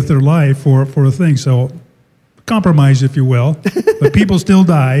pay with their life for a thing. So compromise, if you will. But people still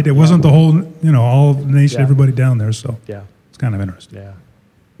died. It wasn't the whole, all the nation, everybody down there. So it's kind of interesting. Yeah.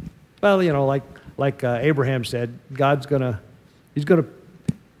 Well, like Abraham said,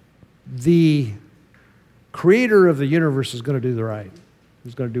 the creator of the universe is going to do the right.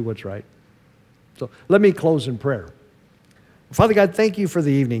 He's going to do what's right. So let me close in prayer. Father God, thank you for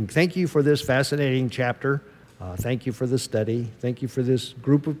the evening. Thank you for this fascinating chapter. Thank you for the study. Thank you for this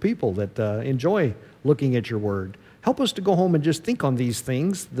group of people that enjoy looking at your word. Help us to go home and just think on these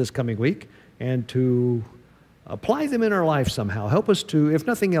things this coming week and to apply them in our life somehow. Help us to, if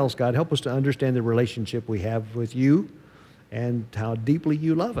nothing else, God, help us to understand the relationship we have with you and how deeply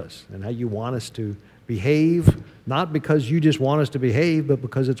you love us and how you want us to behave, not because you just want us to behave, but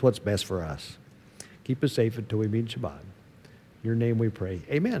because it's what's best for us. Keep us safe until we meet Shabbat. In your name we pray.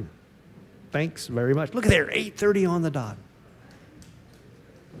 Amen. Thanks very much. Look at there, 8:30 on the dot.